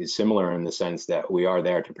similar in the sense that we are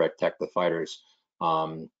there to protect the fighters.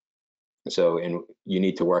 So you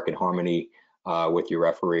need to work in harmony with your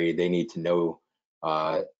referee. They need to know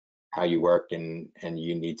how you work, and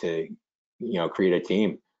you need to create a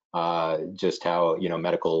team, just how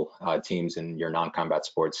medical teams in your non-combat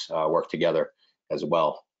sports work together as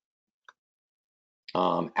well.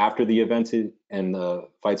 After the event and the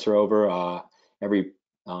fights are over, every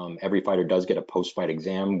fighter does get a post-fight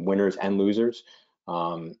exam, winners and losers.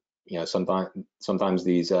 Sometimes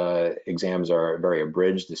these exams are very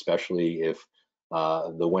abridged, especially if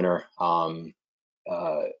the winner won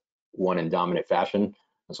in dominant fashion.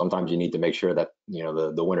 Sometimes you need to make sure that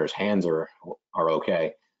the winner's hands are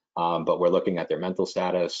okay. But we're looking at their mental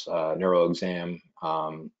status, neuro exam,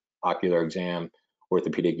 ocular exam,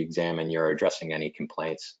 orthopedic exam, and you're addressing any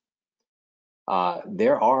complaints.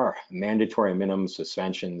 There are mandatory minimum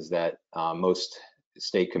suspensions that most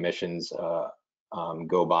state commissions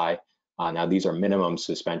go by. Now these are minimum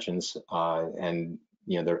suspensions, and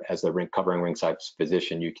as the covering ringside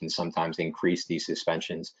physician, you can sometimes increase these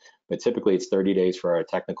suspensions, but typically it's 30 days for a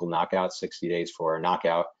technical knockout, 60 days for a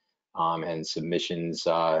knockout, and submissions.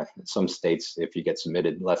 Some states, if you get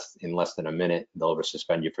submitted in less than a minute, they'll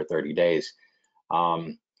suspend you for 30 days.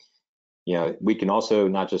 We can also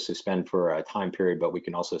not just suspend for a time period, but we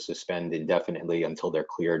can also suspend indefinitely until they're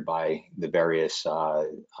cleared by the various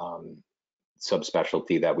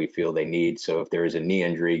subspecialty that we feel they need. So if there is a knee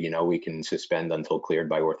injury, we can suspend until cleared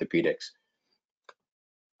by orthopedics.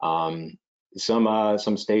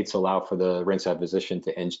 Some states allow for the ringside physician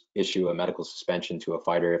to issue a medical suspension to a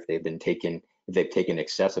fighter if they've taken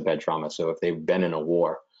excessive head trauma. So if they've been in a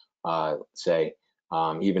war, say,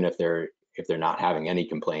 even if they're not having any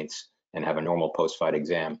complaints and have a normal post-fight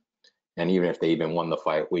exam, and even if they even won the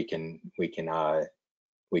fight, we can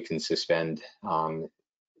suspend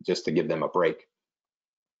just to give them a break.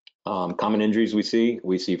 Common injuries we see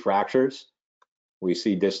fractures, we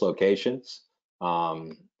see dislocations,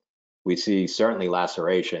 we see certainly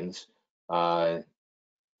lacerations. Now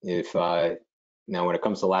when it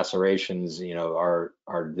comes to lacerations, our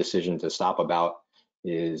decision to stop a bout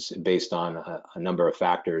is based on a number of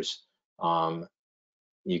factors.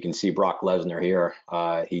 You can see Brock Lesnar here.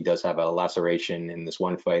 He does have a laceration in this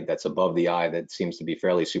one fight that's above the eye that seems to be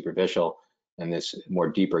fairly superficial, and this more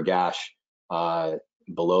deeper gash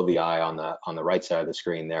below the eye on the right side of the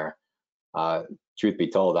screen there. Truth be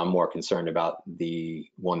told, I'm more concerned about the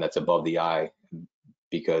one that's above the eye,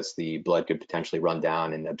 because the blood could potentially run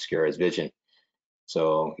down and obscure his vision.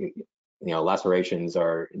 So, lacerations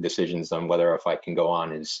are decisions on whether a fight can go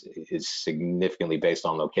on is significantly based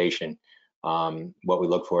on location. What we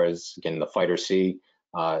look for is, again, the fighter see,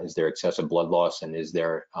 is there excessive blood loss, and is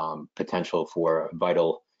there potential for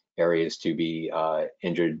vital areas to be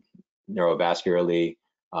injured neurovascularly.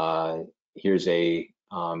 Here's a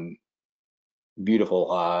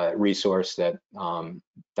beautiful resource that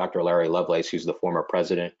Dr. Larry Lovelace, who's the former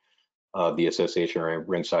president of the Association of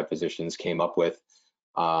Ringside Physicians, came up with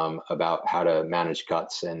about how to manage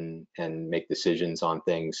cuts and make decisions on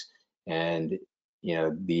things. And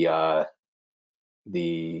the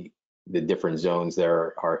different zones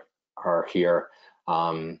there are here.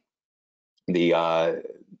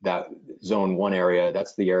 That zone 1 area,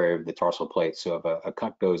 that's the area of the tarsal plate. So if a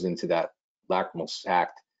cut goes into that lacrimal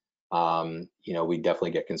sac, we definitely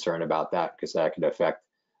get concerned about that, because that could affect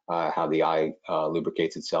how the eye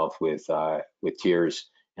lubricates itself with tears,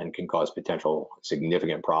 and can cause potential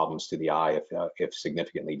significant problems to the eye if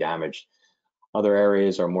significantly damaged. Other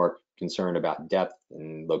areas are more concerned about depth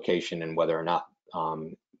and location, and whether or not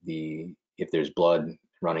if there's blood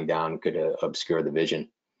running down could obscure the vision.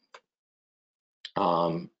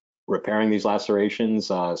 Repairing these lacerations,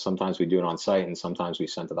 sometimes we do it on site, and sometimes we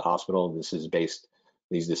send to the hospital.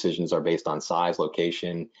 These decisions are based on size,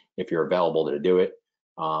 location, if you're available to do it.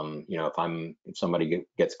 If somebody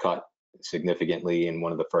gets cut significantly in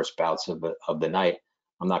one of the first bouts of the night,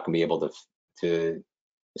 I'm not going to be able to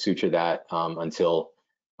suture that until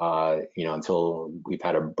we've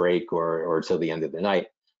had a break or till the end of the night.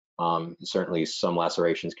 Certainly some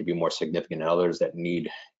lacerations could be more significant than others that need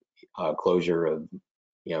closure of,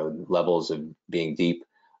 levels of being deep,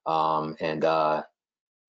 and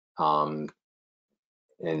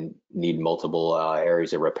need multiple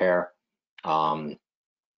areas of repair.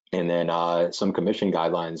 And then some commission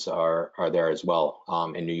guidelines are there as well.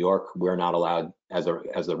 In New York, we're not allowed, as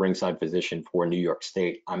a ringside physician for New York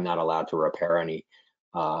State, I'm not allowed to repair any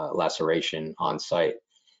laceration on site.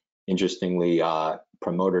 Interestingly,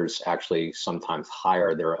 promoters actually sometimes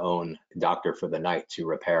hire their own doctor for the night to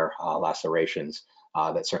repair lacerations.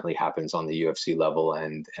 That certainly happens on the UFC level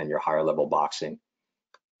and your higher level boxing.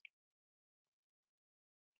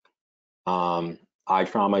 Eye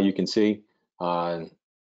trauma, you can see.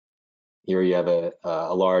 Here you have a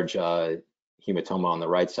large hematoma on the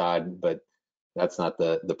right side, but that's not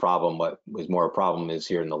the problem. What was more a problem is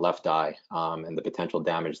here in the left eye, and the potential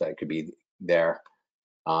damage that could be there.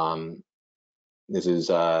 This is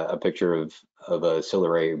a picture of a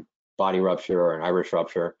ciliary body rupture or an iris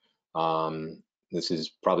rupture. This is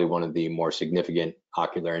probably one of the more significant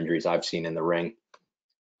ocular injuries I've seen in the ring.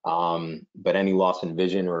 But any loss in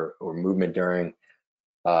vision or movement during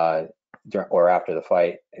or after the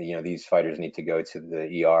fight, these fighters need to go to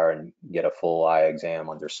the ER and get a full eye exam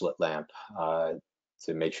under slit lamp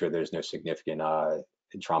to make sure there's no significant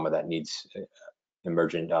trauma that needs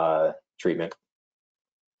emergent treatment.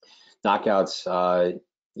 Knockouts,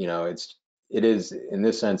 it is in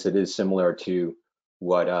this sense, it is similar to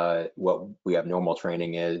what we have normal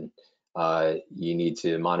training in. You need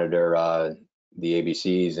to monitor the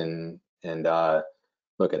ABCs and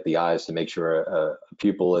look at the eyes to make sure a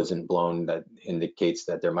pupil isn't blown. That indicates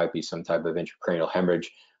that there might be some type of intracranial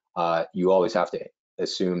hemorrhage. You always have to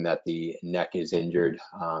assume that the neck is injured.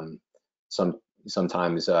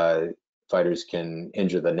 Sometimes fighters can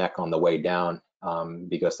injure the neck on the way down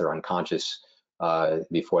because they're unconscious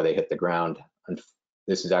before they hit the ground.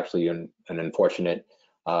 This is actually an unfortunate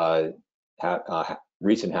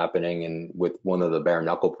recent happening, and with one of the bare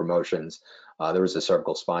knuckle promotions, there was a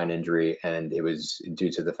cervical spine injury, and it was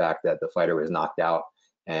due to the fact that the fighter was knocked out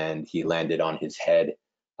and he landed on his head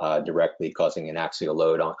directly, causing an axial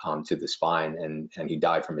load onto the spine, and he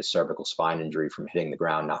died from his cervical spine injury from hitting the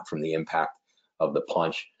ground, not from the impact of the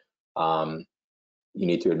punch. You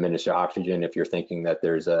need to administer oxygen if you're thinking that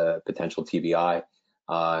there's a potential TBI,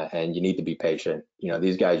 and you need to be patient.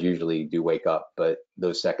 These guys usually do wake up, but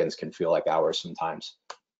those seconds can feel like hours sometimes.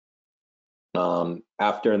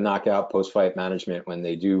 After a knockout, post-fight management, when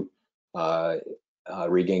they do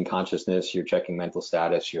regain consciousness, you're checking mental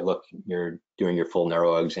status, you're doing your full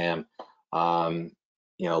neuro exam.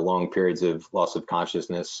 Long periods of loss of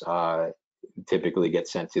consciousness typically get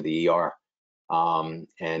sent to the ER,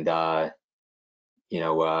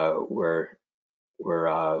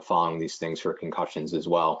 we're following these things for concussions as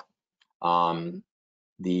well.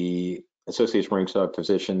 The Association of Ringside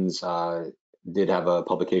Physicians did have a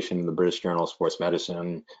publication in the British Journal of Sports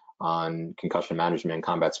Medicine on concussion management in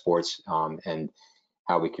combat sports, and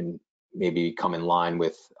how we can maybe come in line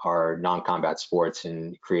with our non-combat sports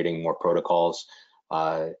in creating more protocols.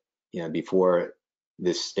 Before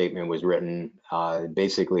this statement was written,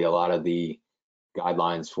 basically a lot of the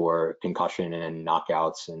guidelines for concussion and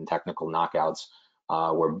knockouts and technical knockouts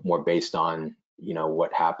were more based on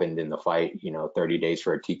what happened in the fight. 30 days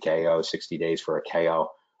for a TKO, 60 days for a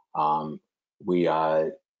KO.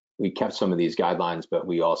 We kept some of these guidelines, but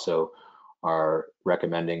we also are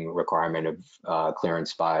recommending requirement of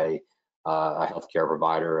clearance by a healthcare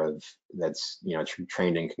provider that's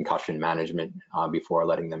trained in concussion management before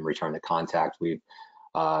letting them return to contact. We've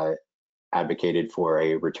advocated for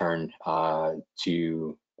a return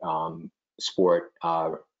to sport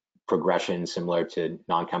progression similar to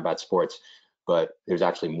non-combat sports, but there's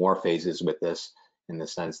actually more phases with this, in the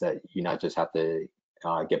sense that you not just have to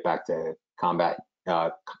get back to combat,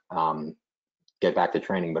 get back to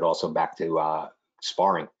training, but also back to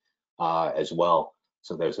sparring as well.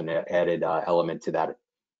 So there's an added element to that.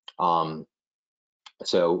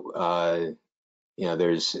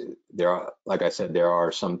 Like I said, there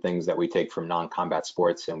are some things that we take from non-combat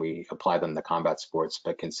sports and we apply them to combat sports,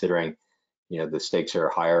 but considering the stakes are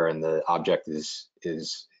higher and the object is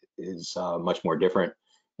much more different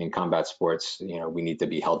in combat sports, we need to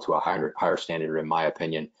be held to a higher standard, in my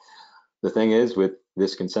opinion. The thing is, with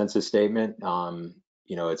this consensus statement,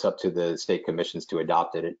 it's up to the state commissions to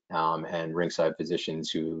adopt it, and ringside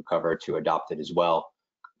physicians who cover to adopt it as well.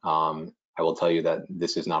 I will tell you that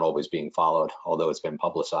this is not always being followed, although it's been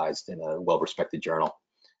publicized in a well-respected journal.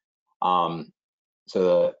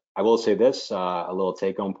 So I will say this, a little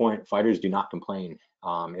take-home point: fighters do not complain.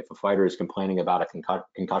 If a fighter is complaining about a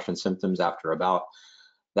concussion symptoms after a bout,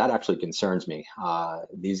 that actually concerns me.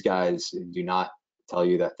 These guys do not tell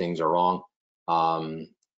you that things are wrong.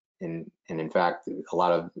 And in fact, a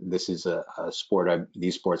lot of this is a sport.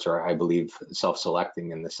 These sports are, I believe,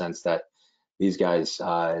 self-selecting in the sense that these guys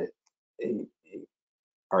are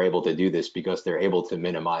able to do this because they're able to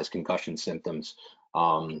minimize concussion symptoms.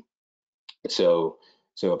 So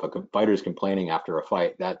if a fighter is complaining after a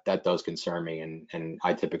fight, that does concern me, and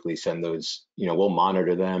I typically send those. We'll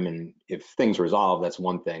monitor them, and if things resolve, that's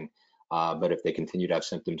one thing. But if they continue to have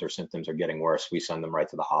symptoms or symptoms are getting worse, we send them right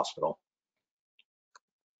to the hospital.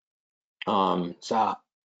 So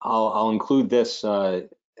I'll include this.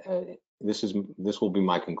 This will be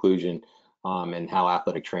my conclusion, and how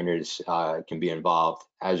athletic trainers can be involved.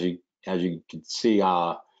 As you can see,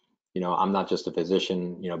 I'm not just a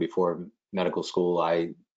physician. Before medical school,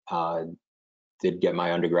 I did get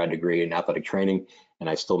my undergrad degree in athletic training, and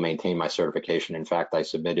I still maintain my certification. In fact, I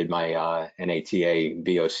submitted my NATA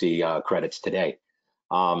VOC credits today.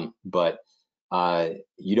 But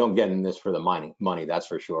you don't get in this for the money, that's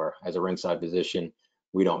for sure. As a ringside physician,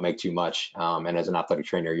 we don't make too much, and as an athletic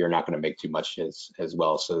trainer, you're not going to make too much as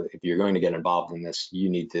well. So if you're going to get involved in this, you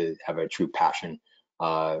need to have a true passion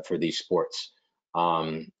for these sports.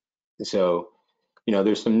 So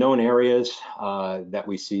there's some known areas that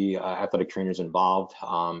we see athletic trainers involved.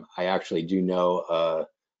 I actually do know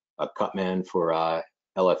a cutman for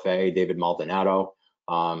LFA, David Maldonado.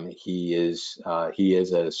 He is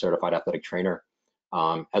a certified athletic trainer,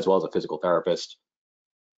 as well as a physical therapist.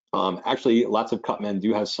 Actually, lots of cutmen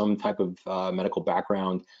do have some type of medical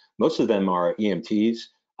background. Most of them are EMTs,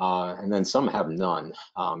 and then some have none.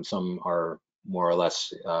 Some are more or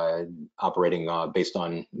less operating based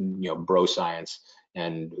on bro science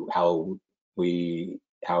and how they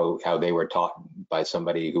were taught by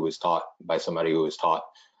somebody who was taught by somebody who was taught.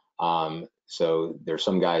 So there's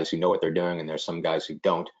some guys who know what they're doing, and there's some guys who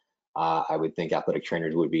don't. I would think athletic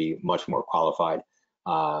trainers would be much more qualified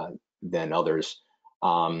than others.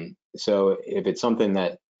 So if it's something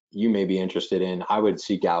that you may be interested in, I would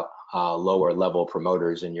seek out lower level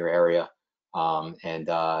promoters in your area,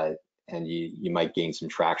 and you might gain some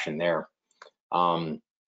traction there.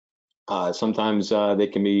 Sometimes they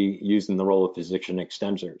can be used in the role of physician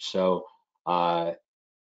extenders. So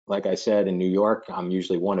like I said, in New York, I'm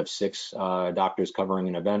usually one of 6 doctors covering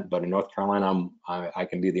an event, but in North Carolina, I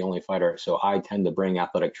can be the only fighter. So I tend to bring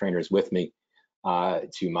athletic trainers with me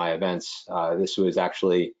to my events. This was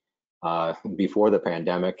actually before the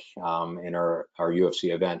pandemic in our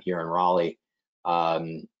UFC event here in Raleigh.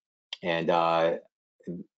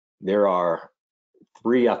 There are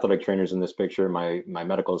 3 athletic trainers in this picture, my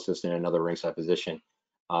medical assistant and another ringside physician.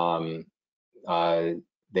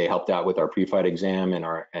 They helped out with our pre-fight exam and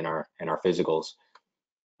our physicals.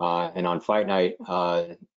 And on fight night,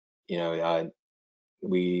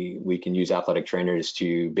 we can use athletic trainers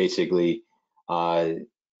to basically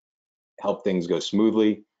help things go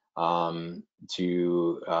smoothly,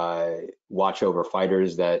 to watch over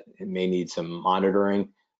fighters that may need some monitoring,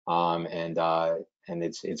 and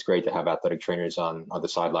it's great to have athletic trainers on the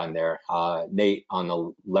sideline there. Nate on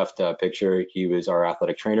the left picture, he was our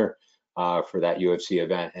athletic trainer for that UFC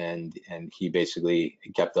event, and he basically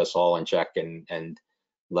kept us all in check and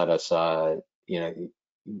let us,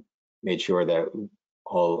 made sure that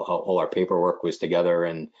all our paperwork was together,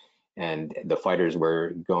 and the fighters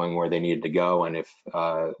were going where they needed to go. And if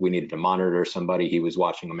we needed to monitor somebody, he was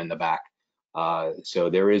watching them in the back. So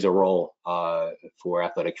there is a role for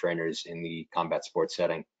athletic trainers in the combat sports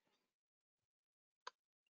setting.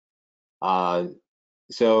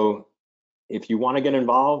 So if you want to get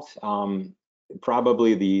involved,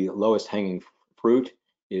 probably the lowest hanging fruit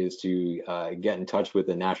is to get in touch with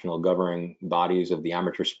the national governing bodies of the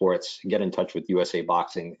amateur sports, get in touch with USA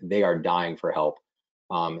Boxing. They are dying for help.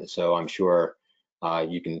 So I'm sure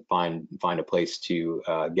you can find a place to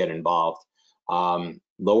get involved.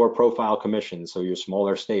 Lower profile commissions, so your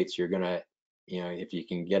smaller states, you're gonna, if you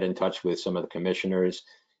can get in touch with some of the commissioners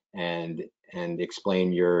and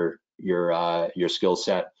explain your skill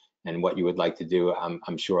set and what you would like to do,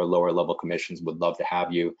 I'm sure lower level commissions would love to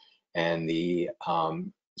have you, and the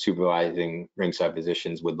supervising ringside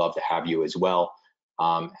physicians would love to have you as well.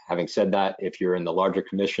 Having said that, if you're in the larger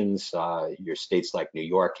commissions, your states like New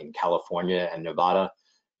York and California and Nevada,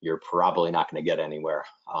 you're probably not going to get anywhere.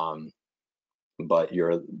 But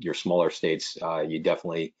your smaller states, you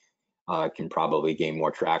definitely can probably gain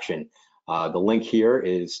more traction. The link here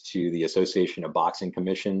is to the Association of Boxing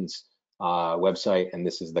Commissions website, and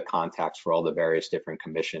this is the contacts for all the various different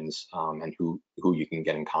commissions and who you can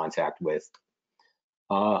get in contact with.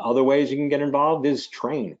 Other ways you can get involved is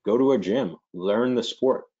train, go to a gym, learn the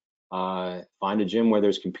sport. Find a gym where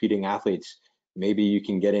there's competing athletes. Maybe you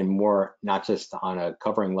can get in more, not just on a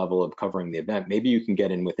covering level of covering the event. Maybe you can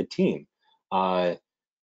get in with a team.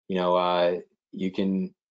 You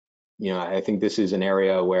can, I think this is an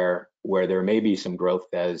area where there may be some growth,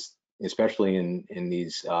 especially in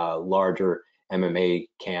these larger MMA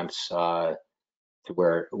camps, to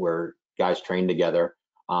where guys train together.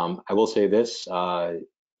 I will say this,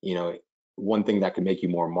 one thing that could make you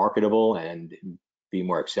more marketable and be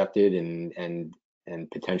more accepted and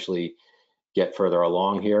potentially get further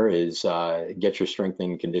along here is get your strength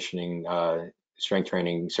and conditioning, strength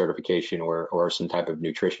training certification or some type of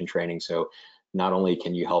nutrition training. So not only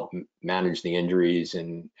can you help manage the injuries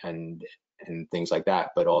and things like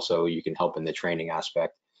that, but also you can help in the training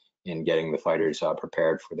aspect in getting the fighters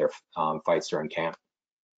prepared for their fights during camp.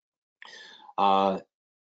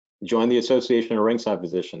 Join the Association of Ringside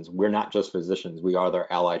Physicians. We're not just physicians, we are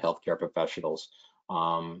their allied healthcare professionals.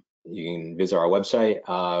 You can visit our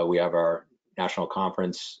website. We have our national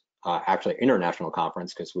conference, actually international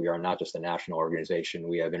conference, because we are not just a national organization,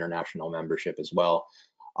 we have international membership as well.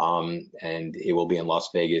 And it will be in Las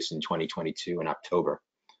Vegas in 2022 in October.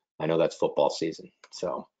 I know that's football season.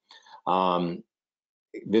 So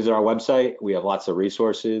visit our website. We have lots of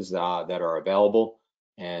resources that are available,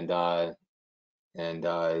 and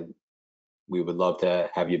we would love to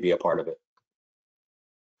have you be a part of it.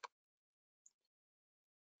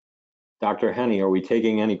 Dr. Henny, are we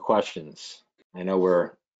taking any questions? I know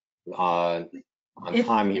we're on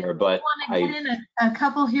time here, but I want to get in a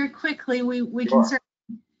couple here quickly. We Sure. can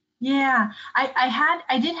certainly. Yeah,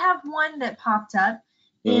 I did have one that popped up,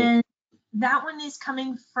 and that one is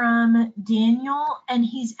coming from Daniel, and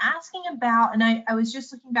he's asking about, and I was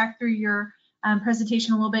just looking back through your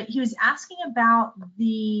presentation a little bit. He was asking about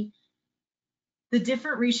the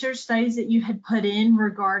different research studies that you had put in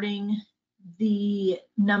regarding the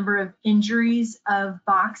number of injuries of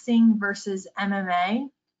boxing versus MMA.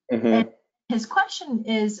 And his question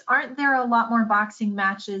is, aren't there a lot more boxing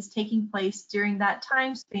matches taking place during that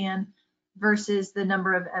time span versus the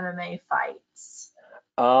number of MMA fights?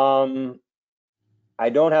 I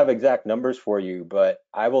don't have exact numbers for you, but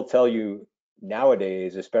I will tell you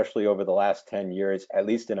nowadays, especially over the last 10 years, at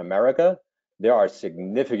least in America, there are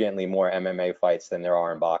significantly more MMA fights than there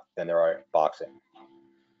are in boxing.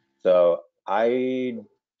 So I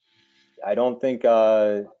don't think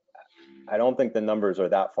the numbers are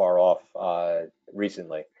that far off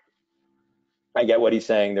recently. I get what he's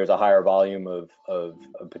saying. There's a higher volume of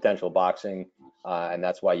potential boxing, and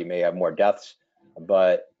that's why you may have more deaths.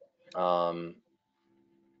 But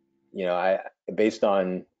based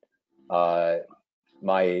on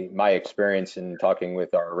my experience in talking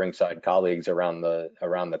with our ringside colleagues around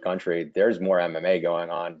the country, there's more MMA going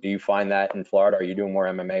on. Do you find that in Florida? Are you doing more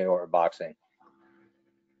MMA or boxing?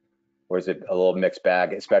 Or is it a little mixed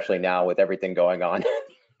bag, especially now with everything going on?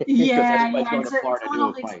 Yeah, it's a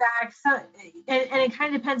little mixed bag. So, and it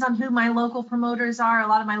kind of depends on who my local promoters are. A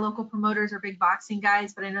lot of my local promoters are big boxing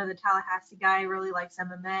guys, but I know the Tallahassee guy really likes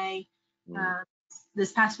MMA.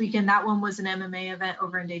 This past weekend, that one was an MMA event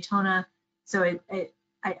over in Daytona. So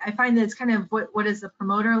I find that it's kind of what is the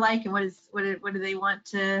promoter like, and what do they want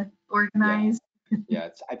to organize? Yeah,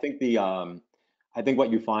 I think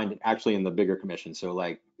what you find actually in the bigger commission, so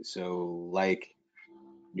like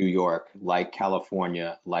New York, like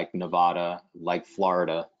California, like Nevada, like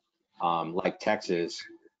Florida, like Texas,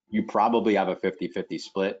 you probably have a 50-50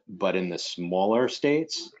 split, but in the smaller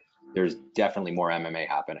states, there's definitely more MMA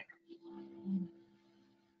happening.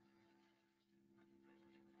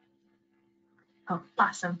 Oh,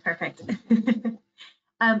 awesome. Perfect.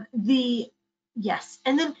 Yes.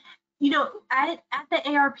 And then, at the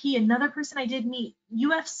ARP, another person I did meet,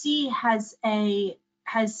 UFC has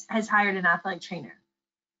hired an athletic trainer.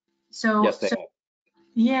 So, yes, they have.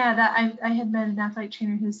 Yeah, that I had met an athletic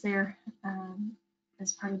trainer who's there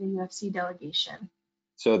as part of the UFC delegation.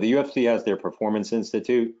 So the UFC has their Performance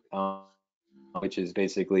Institute, which is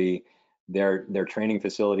basically their training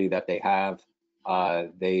facility that they have.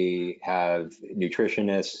 They have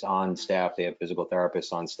nutritionists on staff, they have physical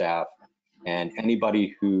therapists on staff, and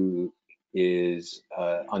anybody who is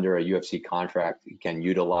under a UFC contract can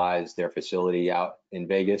utilize their facility out in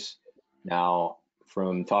Vegas. Now,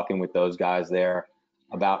 from talking with those guys there,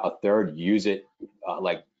 about a third use it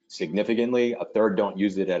like significantly, a third don't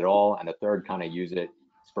use it at all, and a third kind of use it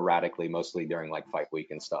sporadically, mostly during like fight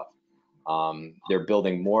week and stuff. They're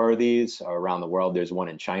building more of these around the world. There's one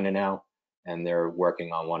in China now, and they're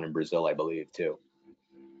working on one in Brazil, I believe, too.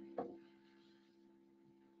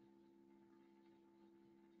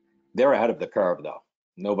 They're ahead of the curve, though.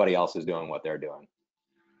 Nobody else is doing what they're doing.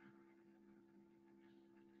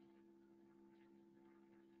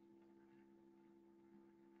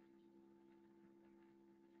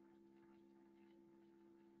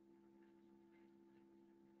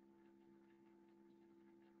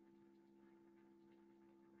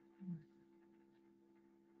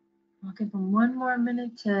 I'll give them one more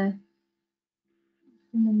minute to, and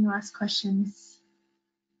then you ask questions.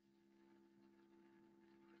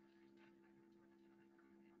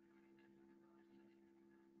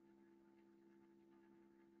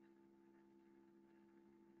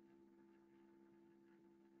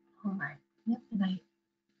 All right. Yep. And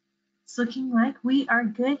it's looking like we are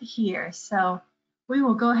good here. So we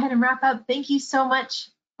will go ahead and wrap up. Thank you so much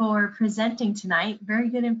for presenting tonight. Very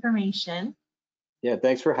good information. Yeah,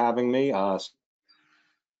 thanks for having me.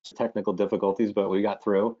 Technical difficulties, but we got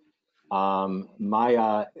through.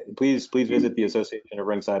 Please visit the Association of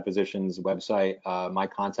Ringside Physicians website. My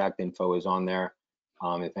contact info is on there.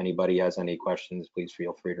 If anybody has any questions, please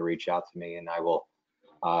feel free to reach out to me, and I will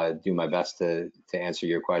do my best to answer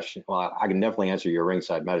your question. Well, I can definitely answer your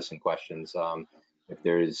ringside medicine questions. If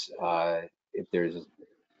there's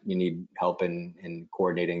you need help in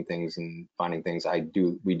coordinating things and finding things,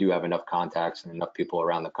 we do have enough contacts and enough people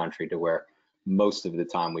around the country to where most of the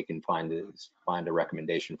time we can find a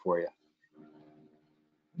recommendation for you.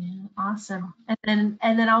 Yeah, awesome. And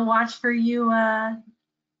then I'll watch for you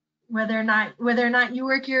whether or not you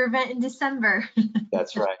work your event in December.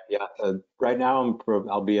 That's right. Yeah. Right now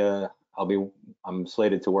I'm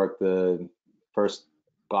slated to work the first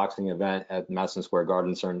boxing event at Madison Square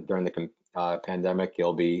Garden during the pandemic.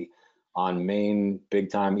 It'll be on main big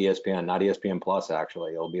time ESPN, not ESPN Plus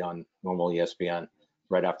actually. It'll be on normal ESPN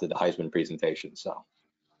right after the Heisman presentation. So.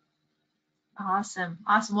 Awesome.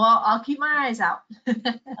 Well, I'll keep my eyes out. All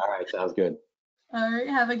right. Sounds good. All right.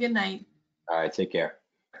 Have a good night. All right. Take care.